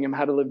asking him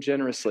how to live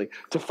generously?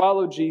 To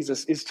follow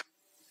Jesus is to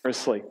live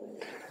generously.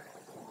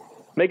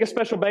 Make a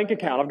special bank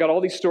account. I've got all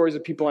these stories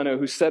of people I know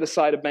who set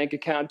aside a bank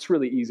account. It's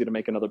really easy to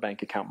make another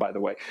bank account, by the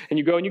way. And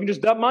you go and you can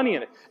just dump money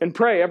in it and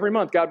pray every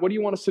month. God, what do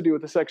you want us to do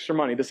with this extra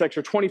money? This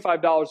extra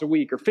 $25 a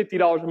week or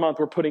 $50 a month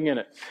we're putting in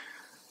it.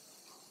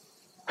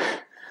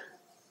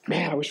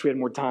 Man, I wish we had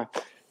more time.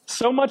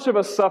 So much of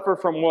us suffer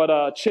from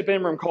what Chip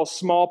Ingram calls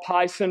small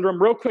pie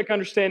syndrome. Real quick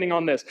understanding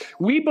on this.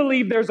 We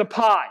believe there's a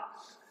pie,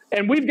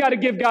 and we've got to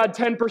give God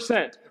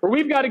 10%, or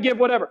we've got to give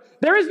whatever.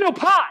 There is no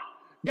pie.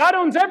 God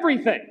owns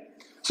everything.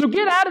 So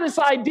get out of this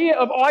idea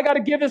of, I got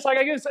to give this, I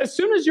got to give this. As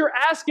soon as you're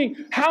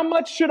asking, how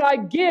much should I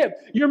give?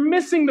 You're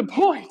missing the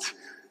point.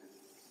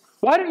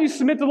 Why don't you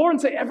submit to the Lord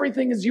and say,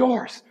 everything is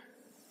yours?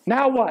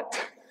 Now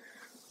what?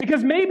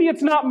 Because maybe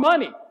it's not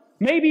money.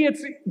 Maybe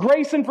it's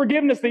grace and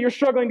forgiveness that you're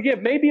struggling to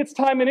give. Maybe it's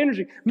time and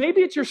energy.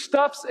 Maybe it's your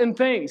stuffs and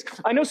things.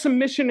 I know some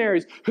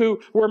missionaries who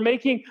were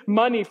making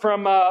money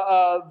from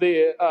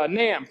the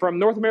NAM, from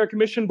North American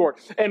Mission Board.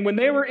 And when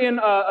they were in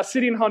a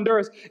city in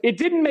Honduras, it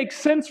didn't make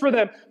sense for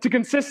them to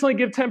consistently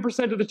give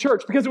 10% to the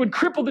church because it would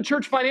cripple the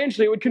church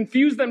financially. It would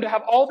confuse them to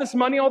have all this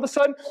money all of a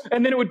sudden,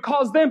 and then it would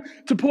cause them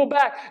to pull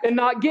back and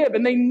not give.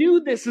 And they knew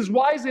this as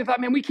wisely. They thought,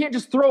 man, we can't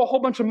just throw a whole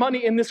bunch of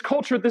money in this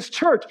culture at this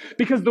church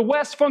because the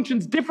West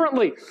functions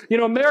differently.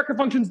 America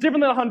functions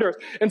differently than Honduras.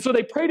 And so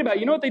they prayed about it.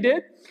 You know what they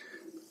did?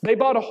 They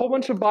bought a whole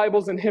bunch of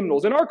Bibles and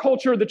hymnals. In our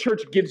culture, the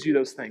church gives you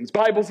those things,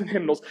 Bibles and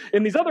hymnals.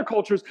 In these other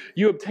cultures,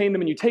 you obtain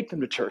them and you take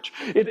them to church.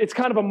 It's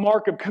kind of a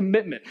mark of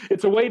commitment.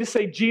 It's a way to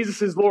say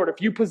Jesus is Lord.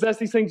 If you possess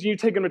these things, you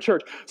take them to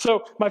church.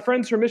 So my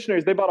friends who are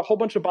missionaries, they bought a whole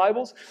bunch of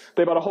Bibles,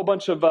 they bought a whole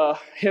bunch of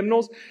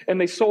hymnals,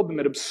 and they sold them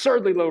at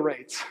absurdly low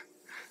rates.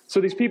 So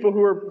these people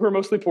who are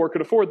mostly poor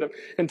could afford them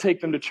and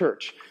take them to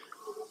church.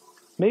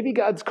 Maybe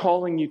God's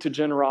calling you to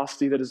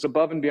generosity that is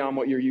above and beyond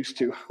what you're used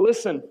to.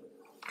 Listen,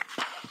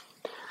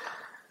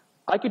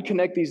 I could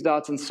connect these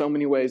dots in so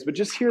many ways, but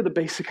just hear the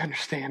basic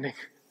understanding.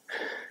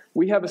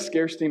 We have a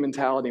scarcity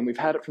mentality, and we've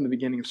had it from the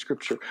beginning of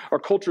Scripture. Our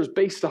culture is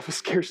based off a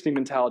scarcity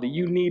mentality.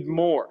 You need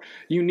more.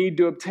 You need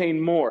to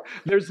obtain more.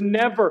 There's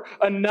never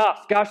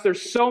enough. Gosh,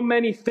 there's so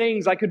many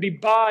things I could be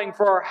buying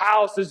for our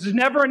house. There's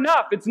never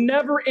enough. It's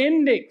never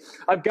ending.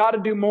 I've got to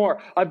do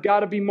more. I've got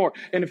to be more.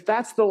 And if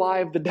that's the lie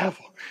of the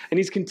devil, and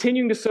he's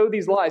continuing to sow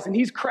these lies, and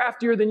he's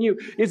craftier than you,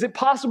 is it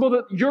possible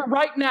that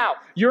right now,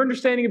 your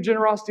understanding of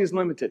generosity is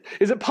limited?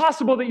 Is it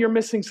possible that you're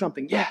missing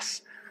something?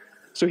 Yes.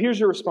 So here's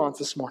your response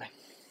this morning.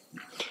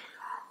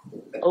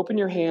 Open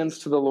your hands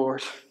to the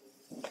Lord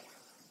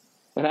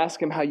and ask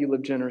Him how you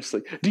live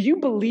generously. Do you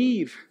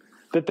believe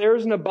that there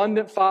is an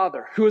abundant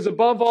Father who is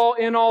above all,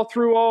 in all,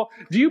 through all?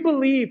 Do you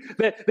believe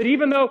that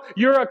even though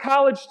you're a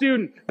college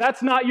student,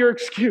 that's not your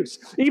excuse?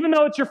 Even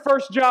though it's your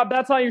first job,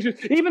 that's not your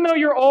excuse. Even though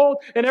you're old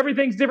and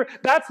everything's different,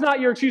 that's not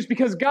your excuse,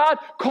 because God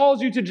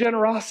calls you to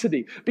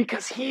generosity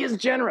because He is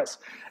generous.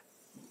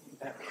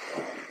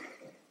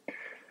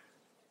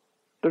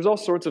 There's all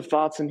sorts of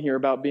thoughts in here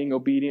about being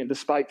obedient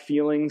despite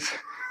feelings.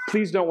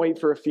 Please don't wait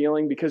for a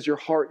feeling, because your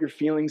heart, your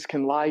feelings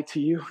can lie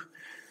to you.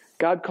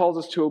 God calls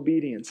us to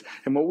obedience.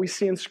 And what we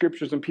see in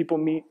Scriptures, when people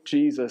meet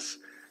Jesus,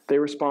 they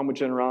respond with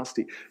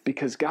generosity,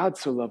 because God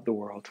so loved the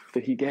world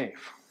that He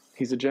gave.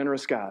 He's a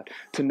generous God.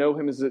 To know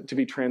Him is to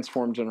be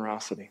transformed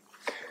generosity.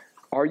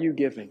 Are you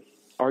giving?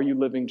 Are you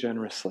living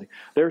generously?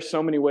 There are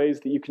so many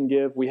ways that you can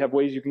give. We have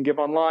ways you can give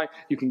online.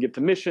 You can give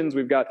to missions.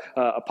 We've got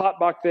a pot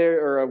back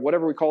there, or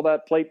whatever we call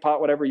that, plate,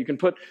 pot, whatever. You can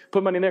put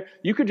money in there.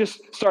 You could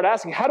just start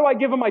asking, how do I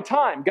give Him my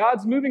time?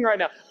 God's moving right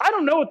now. I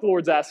don't know what the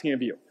Lord's asking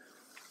of you.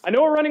 I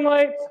know we're running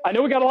late. I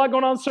know we got a lot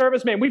going on in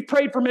service. Man, we've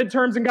prayed for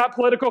midterms and got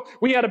political.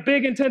 We had a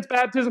big, intense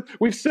baptism.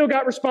 We've still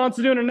got response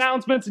to doing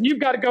announcements, and you've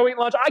got to go eat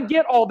lunch. I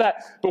get all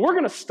that. But we're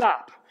going to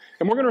stop,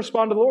 and we're going to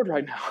respond to the Lord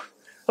right now.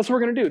 That's what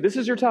we're going to do. This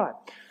is your time.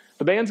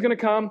 The band's going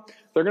to come,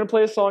 they're going to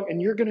play a song,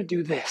 and you're going to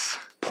do this.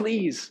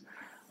 Please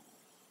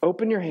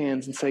open your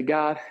hands and say,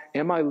 God,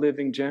 am I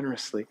living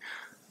generously?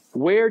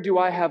 Where do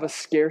I have a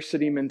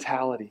scarcity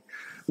mentality?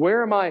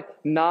 Where am I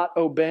not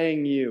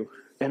obeying you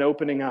and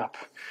opening up?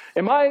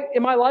 Am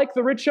I like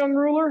the rich young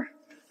ruler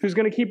who's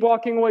going to keep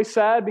walking away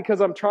sad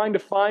because I'm trying to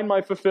find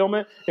my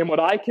fulfillment in what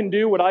I can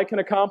do, what I can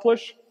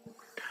accomplish?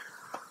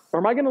 Or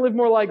am I going to live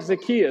more like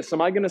Zacchaeus?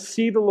 Am I going to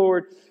see the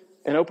Lord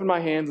and open my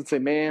hands and say,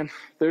 man,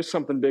 there's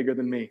something bigger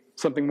than me,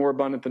 something more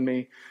abundant than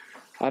me.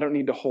 I don't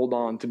need to hold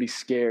on, to be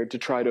scared, to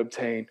try to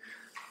obtain,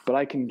 but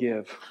I can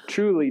give.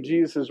 Truly,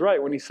 Jesus is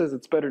right when He says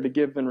it's better to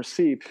give than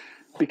receive,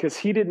 because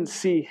He didn't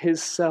see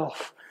His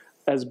self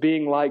as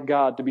being like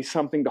God, to be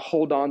something to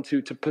hold on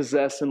to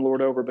possess and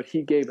lord over, but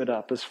He gave it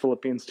up, as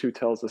Philippians 2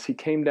 tells us. He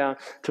came down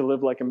to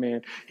live like a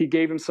man. He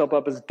gave Himself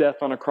up as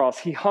death on a cross.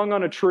 He hung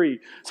on a tree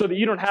so that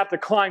you don't have to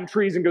climb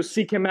trees and go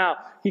seek Him out.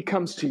 He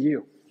comes to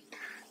you.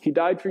 He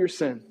died for your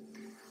sin.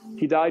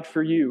 He died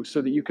for you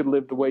so that you could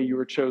live the way you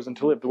were chosen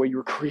to live, the way you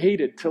were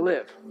created to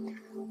live.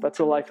 That's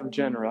a life of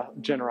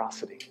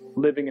generosity,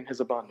 living in His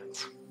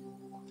abundance.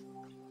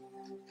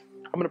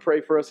 I'm going to pray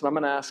for us, and I'm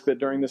going to ask that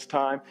during this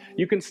time,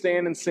 you can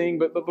stand and sing,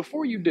 but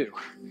before you do,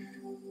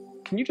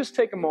 can you just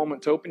take a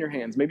moment to open your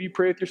hands? Maybe you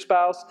pray with your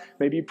spouse,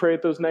 maybe you pray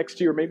with those next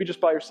to you, or maybe just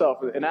by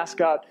yourself, and ask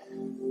God,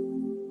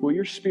 will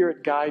your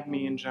Spirit guide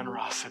me in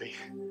generosity?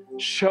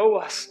 Show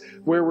us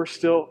where we're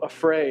still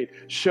afraid.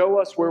 Show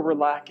us where we're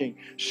lacking.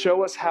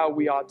 Show us how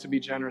we ought to be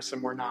generous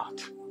and we're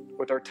not.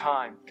 With our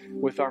time,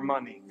 with our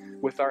money,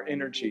 with our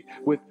energy,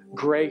 with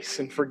grace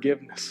and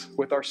forgiveness,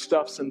 with our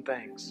stuffs and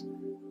things.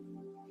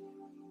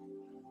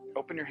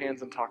 Open your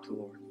hands and talk to the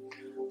Lord.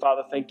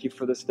 Father, thank you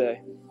for this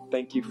day.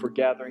 Thank you for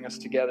gathering us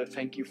together.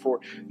 Thank you for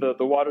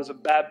the waters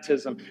of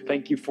baptism.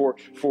 Thank you for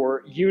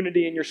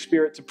unity in your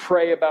Spirit to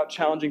pray about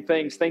challenging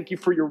things. Thank you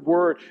for your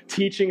word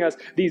teaching us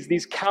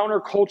these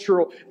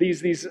countercultural,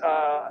 these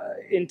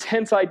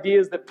intense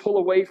ideas that pull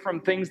away from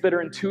things that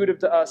are intuitive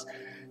to us.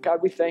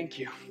 God, we thank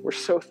you. We're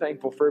so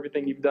thankful for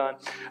everything you've done.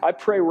 I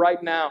pray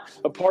right now,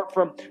 apart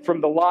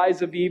from the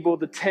lies of evil,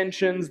 the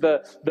tensions,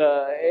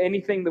 the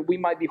anything that we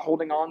might be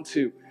holding on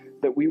to,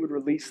 that we would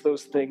release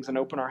those things and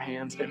open our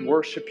hands and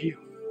worship you.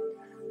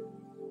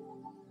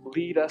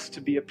 Lead us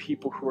to be a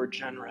people who are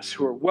generous,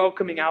 who are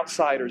welcoming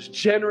outsiders,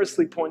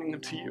 generously pointing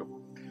them to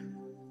you.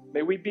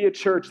 May we be a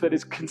church that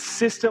is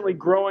consistently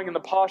growing in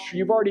the posture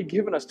you've already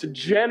given us to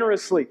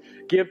generously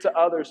give to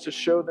others, to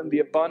show them the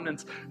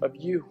abundance of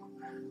you,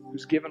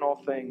 who's given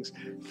all things.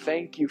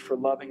 Thank you for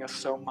loving us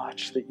so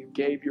much that you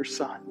gave your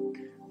Son.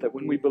 that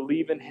when we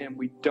believe in him,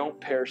 we don't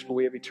perish, but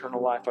we have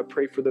eternal life. I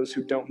pray for those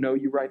who don't know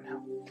you right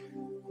now,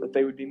 that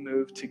they would be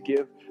moved to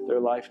give their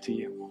life to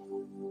you.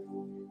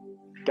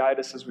 Guide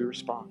us as we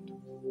respond.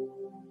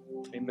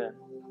 Amen.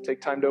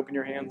 Take time to open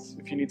your hands.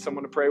 If you need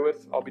someone to pray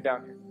with, I'll be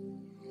down here.